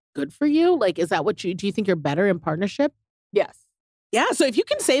like good for you? Like, is that do you think you're better in partnership? Yes. Yeah. So if you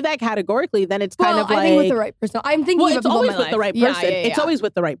can say that categorically, then it's kind of like, I think with the right person. I'm thinking it's always with the right person. It's always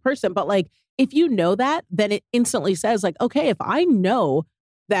with the right person. But like, if you know that, then it instantly says like, okay, if I know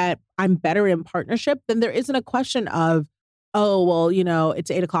that I'm better in partnership, then there isn't a question of, oh, well, you know,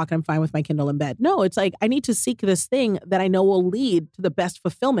 it's 8 o'clock and I'm fine with my Kindle in bed. No, it's like, I need to seek this thing that I know will lead to the best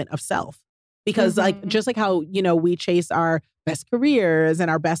fulfillment of self. Because like, just like how, you know, we chase our best careers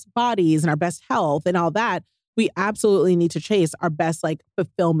and our best bodies and our best health and all that, we absolutely need to chase our best like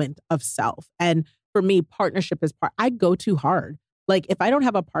fulfillment of self. And for me, partnership is I go too hard. Like if I don't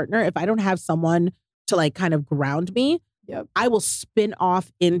have a partner, if I don't have someone to like kind of ground me, I will spin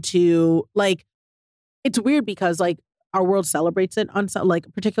off into like, it's weird because like our world celebrates it on some,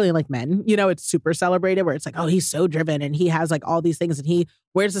 like particularly like men, you know, it's super celebrated where it's like, oh, he's so driven and he has like all these things and he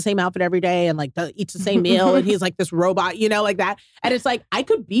wears the same outfit every day and like eats the same meal and he's like this robot, you know, like that. And it's like, I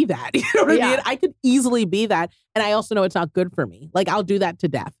could be that, you know what I mean? I could easily be that. And I also know it's not good for me. Like I'll do that to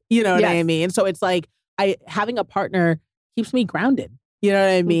death, you know what I mean? So it's like, having a partner keeps me grounded, you know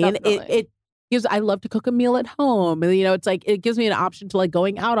what I mean? It gives, I love to cook a meal at home. And, you know, it's like, it gives me an option to like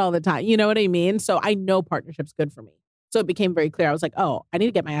going out all the time. You know what I mean? So I know partnership's good for me. So it became very clear. I was like, oh, I need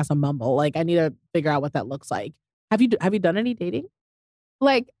to get my ass on Bumble. Like, I need to figure out what that looks like. Have you done any dating?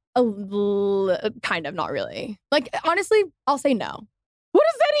 Like, kind of, not really. Like, honestly, I'll say no. What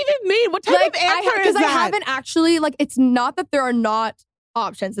does that even mean? What type of answer is that? Because I haven't actually, like, it's not that there are not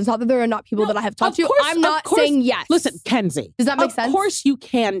options. It's not that there are not people that I have talked to. I'm not saying yes. Listen, Kenzie. Does that make sense? Of course you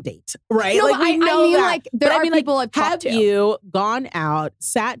can date, right? No, like, I mean, like, there are people I've talked to. Have you gone out,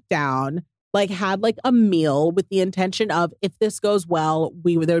 sat down, like had like a meal with the intention of if this goes well,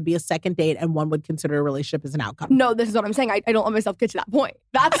 there would be a second date and one would consider a relationship as an outcome? No, this is what I'm saying. I don't let myself get to that point.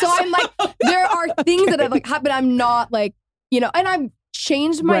 That's so I'm like, there are things that have like happened. I'm not like, you know, and I've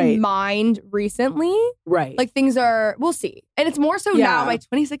changed my mind recently. Right. Like things are, we'll see. And it's more so now my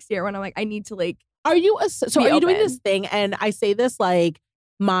 26th year when I'm like, I need to like, are you doing this thing? And I say this like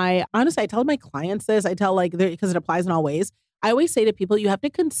honestly, I tell my clients this, I tell like, because it applies in all ways. I always say to people, you have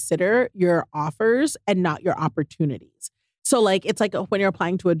to consider your offers and not your opportunities. So like, it's like when you're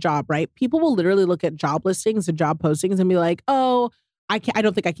applying to a job, right? People will literally look at job listings and job postings and be like, oh, I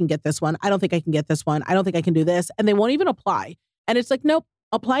don't think I can get this one. I don't think I can get this one. I don't think I can do this. And they won't even apply. And it's like, nope,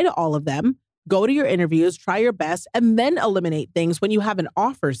 apply to all of them. Go to your interviews, try your best, and then eliminate things when you have an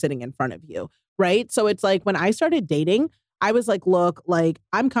offer sitting in front of you, right? So it's like when I started dating, I was like, look, like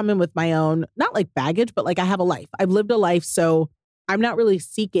I'm coming with my own, not like baggage, but like I have a life. I've lived a life. So I'm not really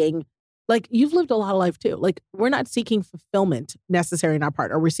seeking, like you've lived a lot of life too. Like we're not seeking fulfillment necessary in our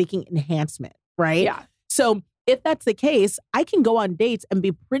partner. We're seeking enhancement, right? Yeah. So if that's the case, I can go on dates and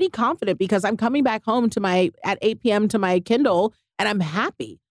be pretty confident because I'm coming back home at 8 p.m. to my Kindle and I'm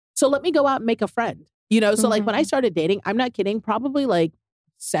happy. So let me go out and make a friend, you know? So like when I started dating, I'm not kidding, probably like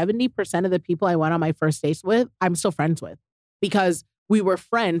 70% of the people I went on my first dates with, I'm still friends with. Because we were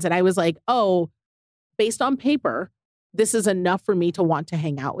friends and I was like, oh, based on paper, this is enough for me to want to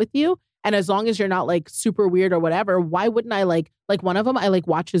hang out with you. And as long as you're not like super weird or whatever, why wouldn't I like one of them, I like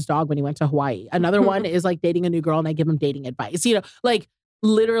watch his dog when he went to Hawaii. Another one is like dating a new girl and I give him dating advice. You know, like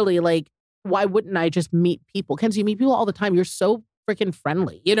literally like, why wouldn't I just meet people? Kenzie, you meet people all the time. You're so freaking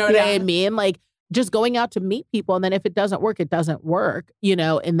friendly. You know what I mean? Like just going out to meet people. And then if it doesn't work, it doesn't work, you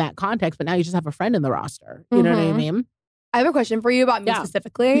know, in that context. But now you just have a friend in the roster. You know what I mean? I have a question for you about me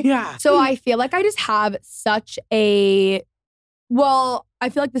specifically. Yeah. So I feel like I just have such a, well, I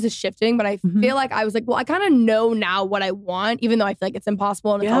feel like this is shifting, but I feel like I was like, well, I kind of know now what I want, even though I feel like it's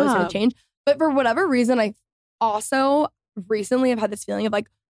impossible and it's always going to change. But for whatever reason, I also recently have had this feeling of like,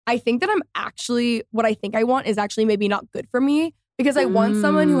 I think that I'm actually, what I think I want is actually maybe not good for me, because I want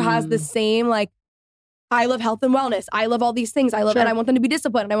someone who has the same, like, I love health and wellness. I love all these things. I love, and I want them to be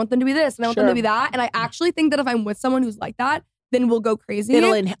disciplined, and I want them to be this, and I want them to be that. And I actually think that if I'm with someone who's like that, then we'll go crazy.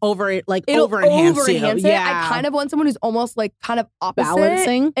 It'll over enhance you. It. I kind of want someone who's almost like kind of opposite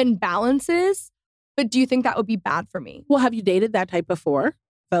balancing and balances. But do you think that would be bad for me? Well, have you dated that type before?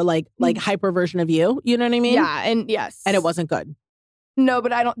 The like hyper version of you? You know what I mean? Yeah, and yes. And it wasn't good. No,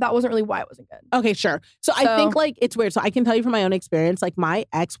 but that wasn't really why it wasn't good. Okay, sure. So I think like it's weird. So I can tell you from my own experience, like my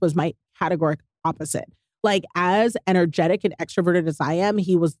ex was my categoric opposite. Like as energetic and extroverted as I am,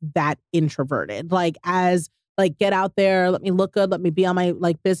 he was that introverted. Like as like get out there, let me look good, let me be on my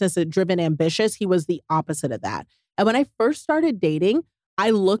like business driven, ambitious. He was the opposite of that. And when I first started dating,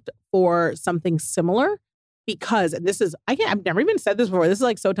 I looked for something similar because, and this is, I've never even said this before. This is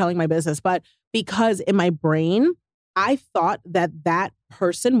like so telling my business, but because in my brain, I thought that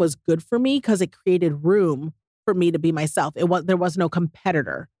person was good for me because it created room for me to be myself. There was no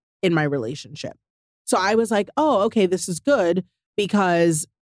competitor in my relationship. So I was like, oh, okay, this is good because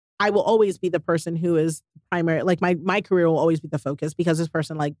I will always be the person who is primary. Like my career will always be the focus because this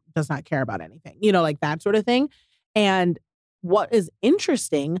person like does not care about anything, you know, like that sort of thing. And what is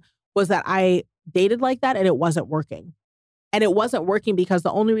interesting was that I dated like that and it wasn't working. And it wasn't working because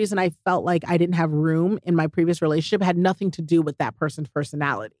the only reason I felt like I didn't have room in my previous relationship had nothing to do with that person's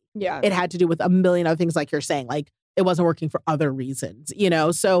personality. Yeah. It had to do with a million other things like you're saying, like it wasn't working for other reasons, you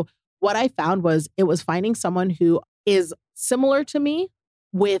know? So what I found was it was finding someone who is similar to me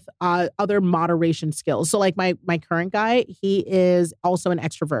with other moderation skills. So like my current guy, he is also an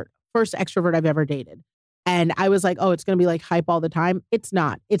extrovert. First extrovert I've ever dated. And I was like, oh, it's going to be like hype all the time. It's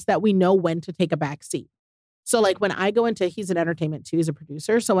not. It's that we know when to take a back seat. So like when I go into, he's in entertainment too, he's a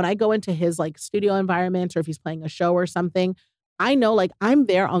producer. So when I go into his like studio environment or if he's playing a show or something, I know like I'm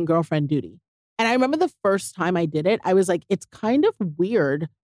there on girlfriend duty. And I remember the first time I did it, I was like, it's kind of weird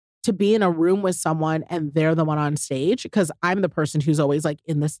to be in a room with someone and they're the one on stage because I'm the person who's always like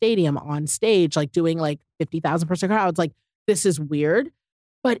in the stadium on stage, like doing like 50,000 person crowds. Like this is weird,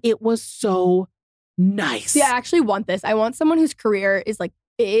 but it was so nice. Yeah, I actually want this. I want someone whose career is like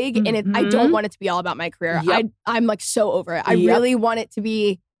big and I don't want it to be all about my career. Yep. I'm like so over it. I really want it to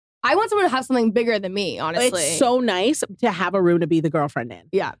be, I want someone to have something bigger than me, honestly. It's so nice to have a room to be the girlfriend in.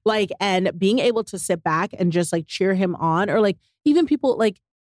 Yeah. Like, and being able to sit back and just like cheer him on or like even people like,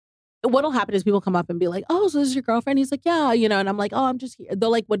 what'll happen is people come up and be like, oh, so this is your girlfriend? He's like, yeah, you know, and I'm like, oh, I'm just here. They're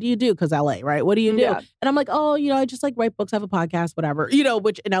like, what do you do? Because LA, right? What do you do? Yeah. And I'm like, oh, you know, I just like write books, have a podcast, whatever, you know,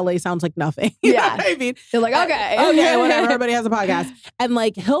 which in LA sounds like nothing. You know what I mean? They're like, okay. Okay, whatever. Everybody has a podcast. And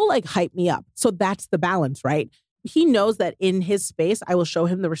like, he'll like hype me up. So that's the balance, right? He knows that in his space, I will show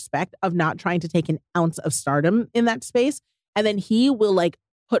him the respect of not trying to take an ounce of stardom in that space. And then he will like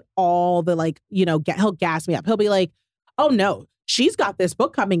put all the like, you know, he'll gas me up. He'll be like, oh no, she's got this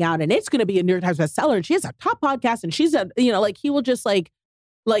book coming out and it's going to be a New York Times bestseller and she has a top podcast and she's a, you know, like he will just like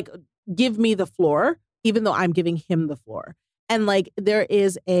give me the floor, even though I'm giving him the floor. And like, there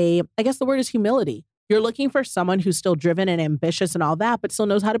is I guess the word is humility. You're looking for someone who's still driven and ambitious and all that, but still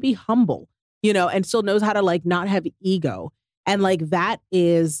knows how to be humble, you know, and still knows how to like not have ego. And like, that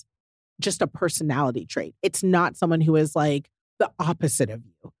is just a personality trait. It's not someone who is like the opposite of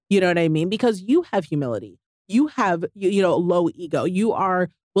you. You know what I mean? Because you have humility. You have, you know, low ego. You are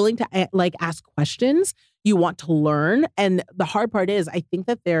willing to like ask questions. You want to learn. And the hard part is, I think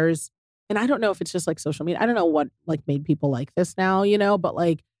that and I don't know if it's just like social media. I don't know what like made people like this now, you know, but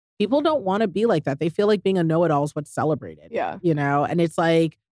like people don't want to be like that. They feel like being a know-it-all is what's celebrated. Yeah. You know, and it's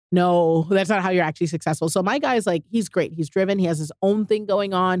like, no, that's not how you're actually successful. So my guy's like, he's great. He's driven. He has his own thing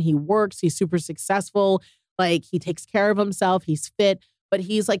going on. He works. He's super successful. Like he takes care of himself. He's fit, but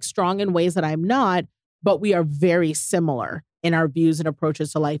he's like strong in ways that I'm not. But we are very similar in our views and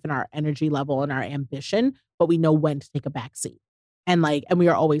approaches to life and our energy level and our ambition, but we know when to take a back seat. And we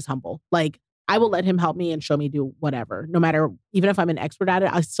are always humble. Like I will let him help me and show me do whatever, no matter, even if I'm an expert at it,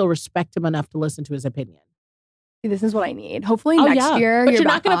 I still respect him enough to listen to his opinion. This is what I need. Hopefully next year. But you're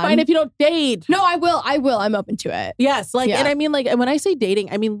not going to find if you don't date. No, I will. I'm open to it. Yes. Like, and I mean, like, when I say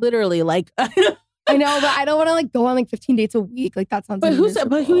dating, I mean, literally like, I know, but I don't want to like go on like 15 dates a week. Like that sounds. But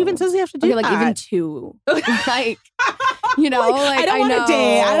who even says you have to do that? Like even 2. Like, you know, like I don't want to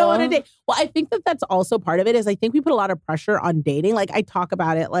date. I don't want to date. Well, I think that's also part of it. Is I think we put a lot of pressure on dating. Like I talk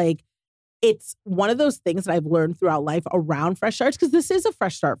about it. Like it's one of those things that I've learned throughout life around fresh starts, because this is a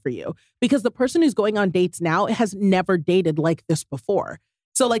fresh start for you. Because the person who's going on dates now has never dated like this before.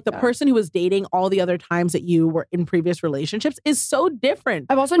 So like the person who was dating all the other times that you were in previous relationships is so different.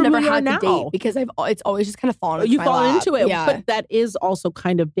 I've also never had to date because it's always just kind of fallen into my lap. You fall into it. Yeah. But that is also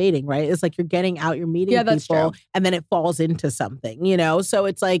kind of dating, right? It's like you're getting out, you're meeting people, and then it falls into something, you know? So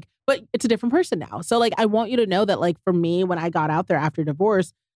it's like, but it's a different person now. So like, I want you to know that like for me, when I got out there after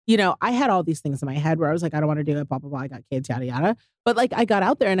divorce, you know, I had all these things in my head where I was like, I don't want to do it, blah, blah, blah. I got kids, yada, yada. But like, I got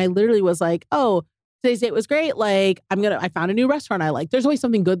out there and I literally was like, oh, today's date was great. Like, I found a new restaurant I like. There's always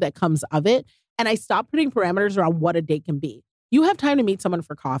something good that comes of it. And I stopped putting parameters around what a date can be. You have time to meet someone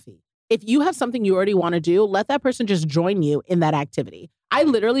for coffee. If you have something you already want to do, let that person just join you in that activity. I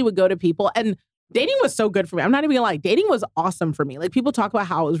literally would go to people, and dating was so good for me. I'm not even gonna lie. Dating was awesome for me. Like people talk about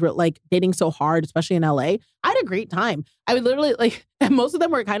how it was like dating so hard, especially in LA. I had a great time. I would literally like, and most of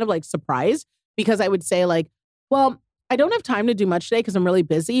them were kind of like surprised because I would say like, well, I don't have time to do much today because I'm really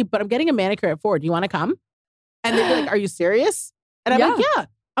busy, but I'm getting a manicure at 4. Do you want to come? And they'd be like, are you serious? And I'm like, yeah.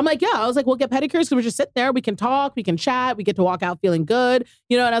 I'm like, yeah. I was like, we'll get pedicures because we're just sitting there. We can talk, we can chat, we get to walk out feeling good.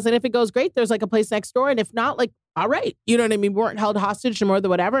 You know, and I was like, if it goes great, there's like a place next door. And if not, like, all right. You know what I mean? We weren't held hostage or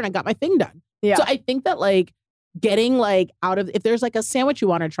whatever. And I got my thing done. Yeah. So I think that like getting like out of, if there's like a sandwich you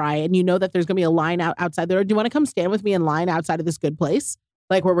want to try and you know that there's going to be a line outside there, do you want to come stand with me in line outside of this good place?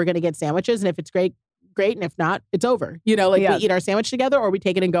 Like where we're going to get sandwiches. And if it's great. And if not, it's over. You know, like we eat our sandwich together or we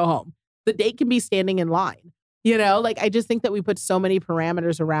take it and go home. The date can be standing in line. You know, like I just think that we put so many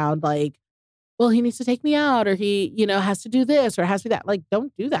parameters around like, well, he needs to take me out or he, you know, has to do this or has to do that. Like,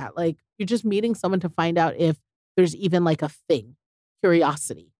 don't do that. Like you're just meeting someone to find out if there's even like a thing,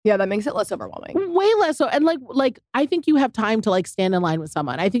 curiosity. Yeah, that makes it less overwhelming. Way less so. And like, I think you have time to like stand in line with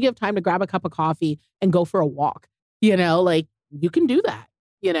someone. I think you have time to grab a cup of coffee and go for a walk. You know, like you can do that.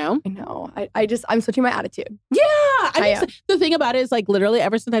 You know? I know. I'm switching my attitude. Yeah. I mean, the thing about it is like literally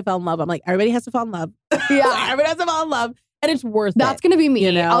ever since I fell in love, I'm like, everybody has to fall in love. Yeah. Everybody has to fall in love. And it's worth That's going to be me.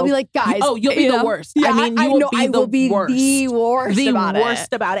 You know? I'll be like, guys. Oh, you'll be the worst. Yeah, I mean, I will be the worst. The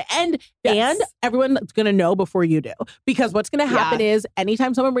worst about it. And everyone's going to know before you do. Because what's going to happen is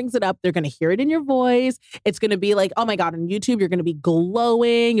anytime someone brings it up, they're going to hear it in your voice. It's going to be like, oh my God, on YouTube, you're going to be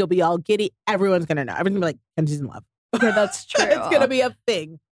glowing. You'll be all giddy. Everyone's going to know. Everyone's going to be like, Kenzie's in love. Yeah, that's true. It's going to be a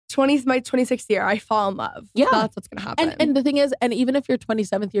thing. My 26th year, I fall in love. Yeah. That's what's going to happen. And the thing is, and even if your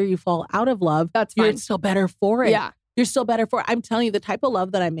 27th year, you fall out of love, that's fine. You're still better for it. Yeah. You're still better for it. I'm telling you, the type of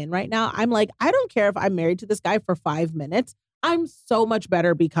love that I'm in right now, I'm like, I don't care if I'm married to this guy for 5 minutes. I'm so much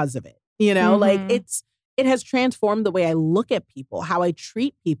better because of it. You know, like it has transformed the way I look at people, how I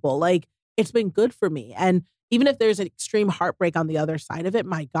treat people. Like it's been good for me. And even if there's an extreme heartbreak on the other side of it,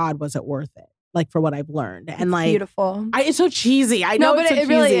 my God, was it worth it? Like for what I've learned. And it's like beautiful. It's so cheesy. I know, but it's so it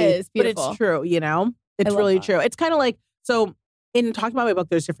really cheesy, is beautiful. But it's true, you know? It's really true. It's kind of like, so in talking about my book,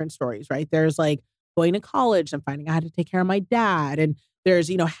 there's different stories, right? There's like going to college and finding out how to take care of my dad. And there's,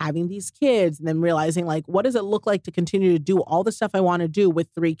 you know, having these kids and then realizing like, what does it look like to continue to do all the stuff I want to do with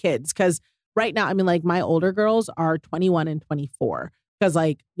 3 kids? Because right now, I mean, like my older girls are 21 and 24 because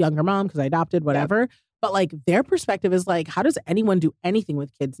like younger mom, because I adopted, whatever. Yep. But like their perspective is like, how does anyone do anything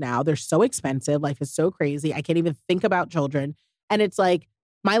with kids now? They're so expensive. Life is so crazy. I can't even think about children. And it's like,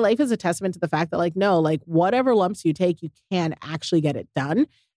 my life is a testament to the fact that like, no, like whatever lumps you take, you can actually get it done.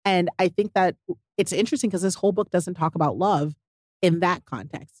 And I think that it's interesting because this whole book doesn't talk about love in that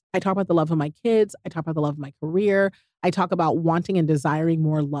context. I talk about the love of my kids. I talk about the love of my career. I talk about wanting and desiring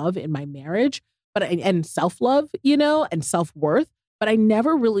more love in my marriage, and self-love, you know, and self-worth. But I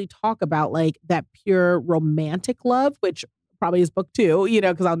never really talk about like that pure romantic love, which probably is book 2, you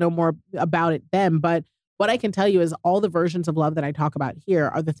know, because I'll know more about it then. But what I can tell you is all the versions of love that I talk about here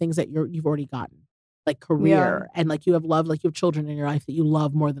are the things that you've already gotten, like career and like you have love, like you have children in your life that you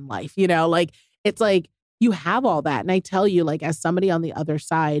love more than life, you know, like it's like you have all that. And I tell you, like as somebody on the other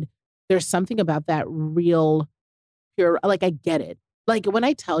side, there's something about that real pure, like I get it. Like when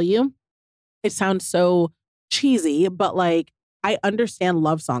I tell you, it sounds so cheesy, but like I understand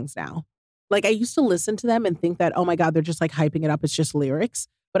love songs now. Like I used to listen to them and think that, oh my God, they're just like hyping it up. It's just lyrics.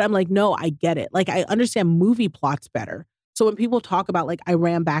 But I'm like, no, I get it. Like I understand movie plots better. So when people talk about like, I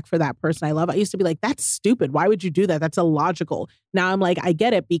ran back for that person I love, I used to be like, that's stupid. Why would you do that? That's illogical. Now I'm like, I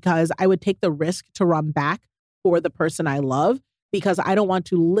get it because I would take the risk to run back for the person I love because I don't want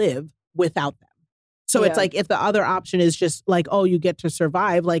to live without them. So it's like, if the other option is just like, oh, you get to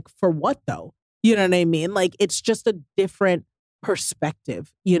survive, like for what though? You know what I mean? Like, it's just a different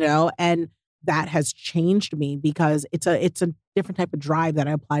perspective, and that has changed me because it's a different type of drive that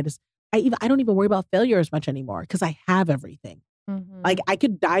I apply to. I don't even worry about failure as much anymore because I have everything. Mm-hmm. Like, I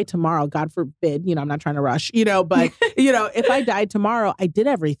could die tomorrow, God forbid, I'm not trying to rush, but, if I died tomorrow, I did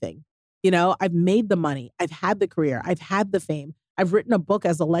everything. I've made the money. I've had the career. I've had the fame. I've written a book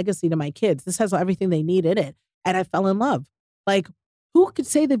as a legacy to my kids. This has everything they need in it. And I fell in love. Like, who could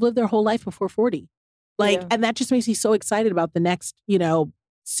say they've lived their whole life before 40? Like, and that just makes me so excited about the next,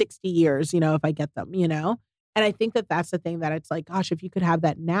 60 years, if I get them, And I think that that's the thing that it's like, gosh, if you could have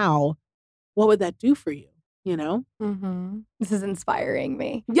that now, what would that do for you? Mm-hmm. This is inspiring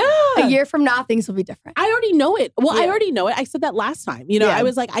me. Yeah. A year from now, things will be different. I already know it. Well, I already know it. I said that last time. I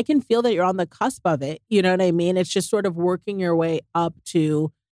was like, I can feel that you're on the cusp of it. You know what I mean? It's just sort of working your way up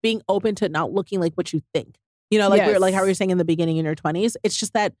to being open to not looking like what you think. Like how we were saying in the beginning in your 20s. It's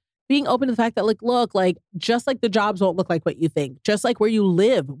just that being open to the fact that, like, look, like, just like the jobs won't look like what you think, just like where you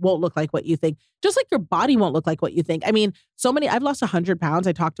live won't look like what you think, just like your body won't look like what you think. I mean, I've lost 100 pounds.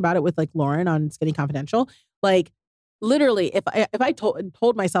 I talked about it with like Lauren on Skinny Confidential. Like, literally, if I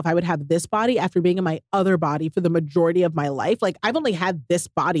told myself I would have this body after being in my other body for the majority of my life, like, I've only had this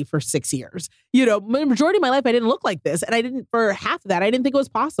body for 6 years. The majority of my life, I didn't look like this. And I didn't, for half of that, I didn't think it was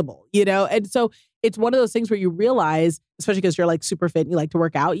possible, And so it's one of those things where you realize, especially because you're like super fit and you like to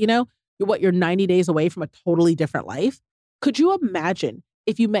work out, you're 90 days away from a totally different life. Could you imagine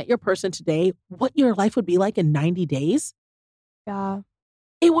if you met your person today, what your life would be like in 90 days? Yeah.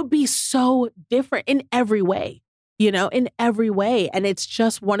 It would be so different in every way, in every way. And it's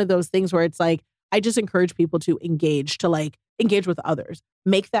just one of those things where it's like, I just encourage people to engage with others.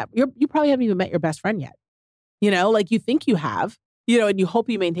 Make that, you probably haven't even met your best friend yet. Like, you think you have, and you hope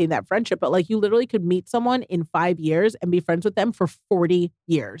you maintain that friendship, but like, you literally could meet someone in 5 years and be friends with them for 40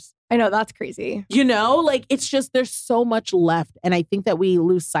 years. I know, that's crazy. Like, it's just, there's so much left. And I think that we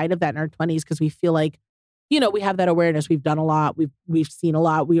lose sight of that in our 20s because we feel like, we have that awareness. We've done a lot. We've seen a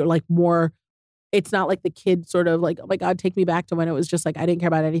lot. We are like more, it's not like the kid sort of like, oh my God, take me back to when it was just like, I didn't care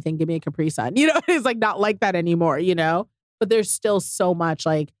about anything. Give me a Capri Sun. It's like not like that anymore, but there's still so much,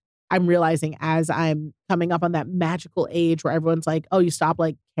 like, I'm realizing as I'm coming up on that magical age where everyone's like, oh, you stop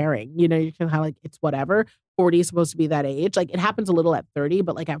like caring, you're kind of like, it's whatever. 40 is supposed to be that age. Like, it happens a little at 30,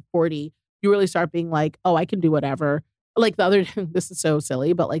 but like at 40, you really start being like, oh, I can do whatever. Like this is so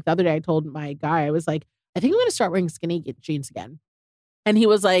silly, but like the other day I told my guy, I was like, I think I'm going to start wearing skinny jeans again. And he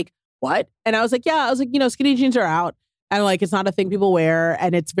was like, what? And I was like, yeah, skinny jeans are out. And like, it's not a thing people wear.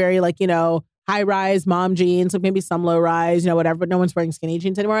 And it's very like, high rise mom jeans, like maybe some low rise, whatever, but no one's wearing skinny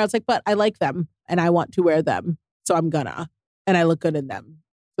jeans anymore. I was like, but I like them and I want to wear them. So I'm gonna, and I look good in them.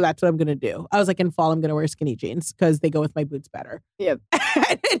 So that's what I'm going to do. I was like, in fall, I'm going to wear skinny jeans because they go with my boots better. Yep.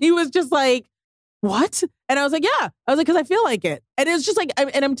 And he was just like, what? And I was like, yeah. I was like, because I feel like it. And it's just like,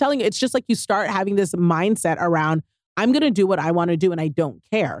 and I'm telling you, it's just like you start having this mindset around, I'm going to do what I want to do and I don't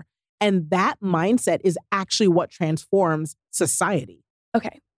care. And that mindset is actually what transforms society.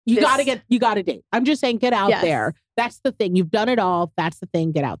 Okay. You got to date. I'm just saying, get out there. That's the thing. You've done it all. That's the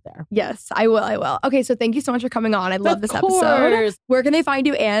thing. Get out there. Yes, I will. Okay, so thank you so much for coming on. I love this episode. Where can they find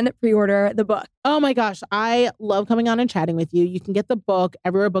you and pre-order the book? Oh my gosh. I love coming on and chatting with you. You can get the book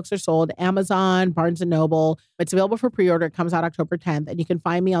everywhere books are sold. Amazon, Barnes & Noble. It's available for pre-order. It comes out October 10th. And you can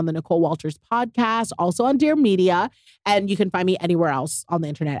find me on the Nicole Walters podcast, also on Dear Media. And you can find me anywhere else on the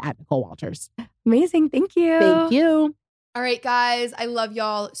internet at Nicole Walters. Amazing. Thank you. Thank you. All right, guys. I love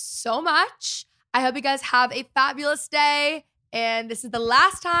y'all so much. I hope you guys have a fabulous day. And this is the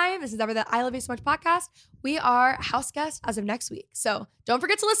last time. This is ever the I Love You So Much podcast. We are house guests as of next week. So don't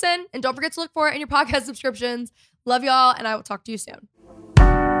forget to listen and don't forget to look for it in your podcast subscriptions. Love y'all. And I will talk to you soon.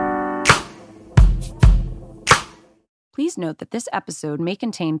 Please note that this episode may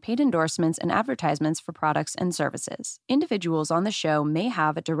contain paid endorsements and advertisements for products and services. Individuals on the show may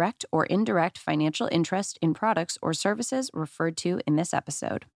have a direct or indirect financial interest in products or services referred to in this episode.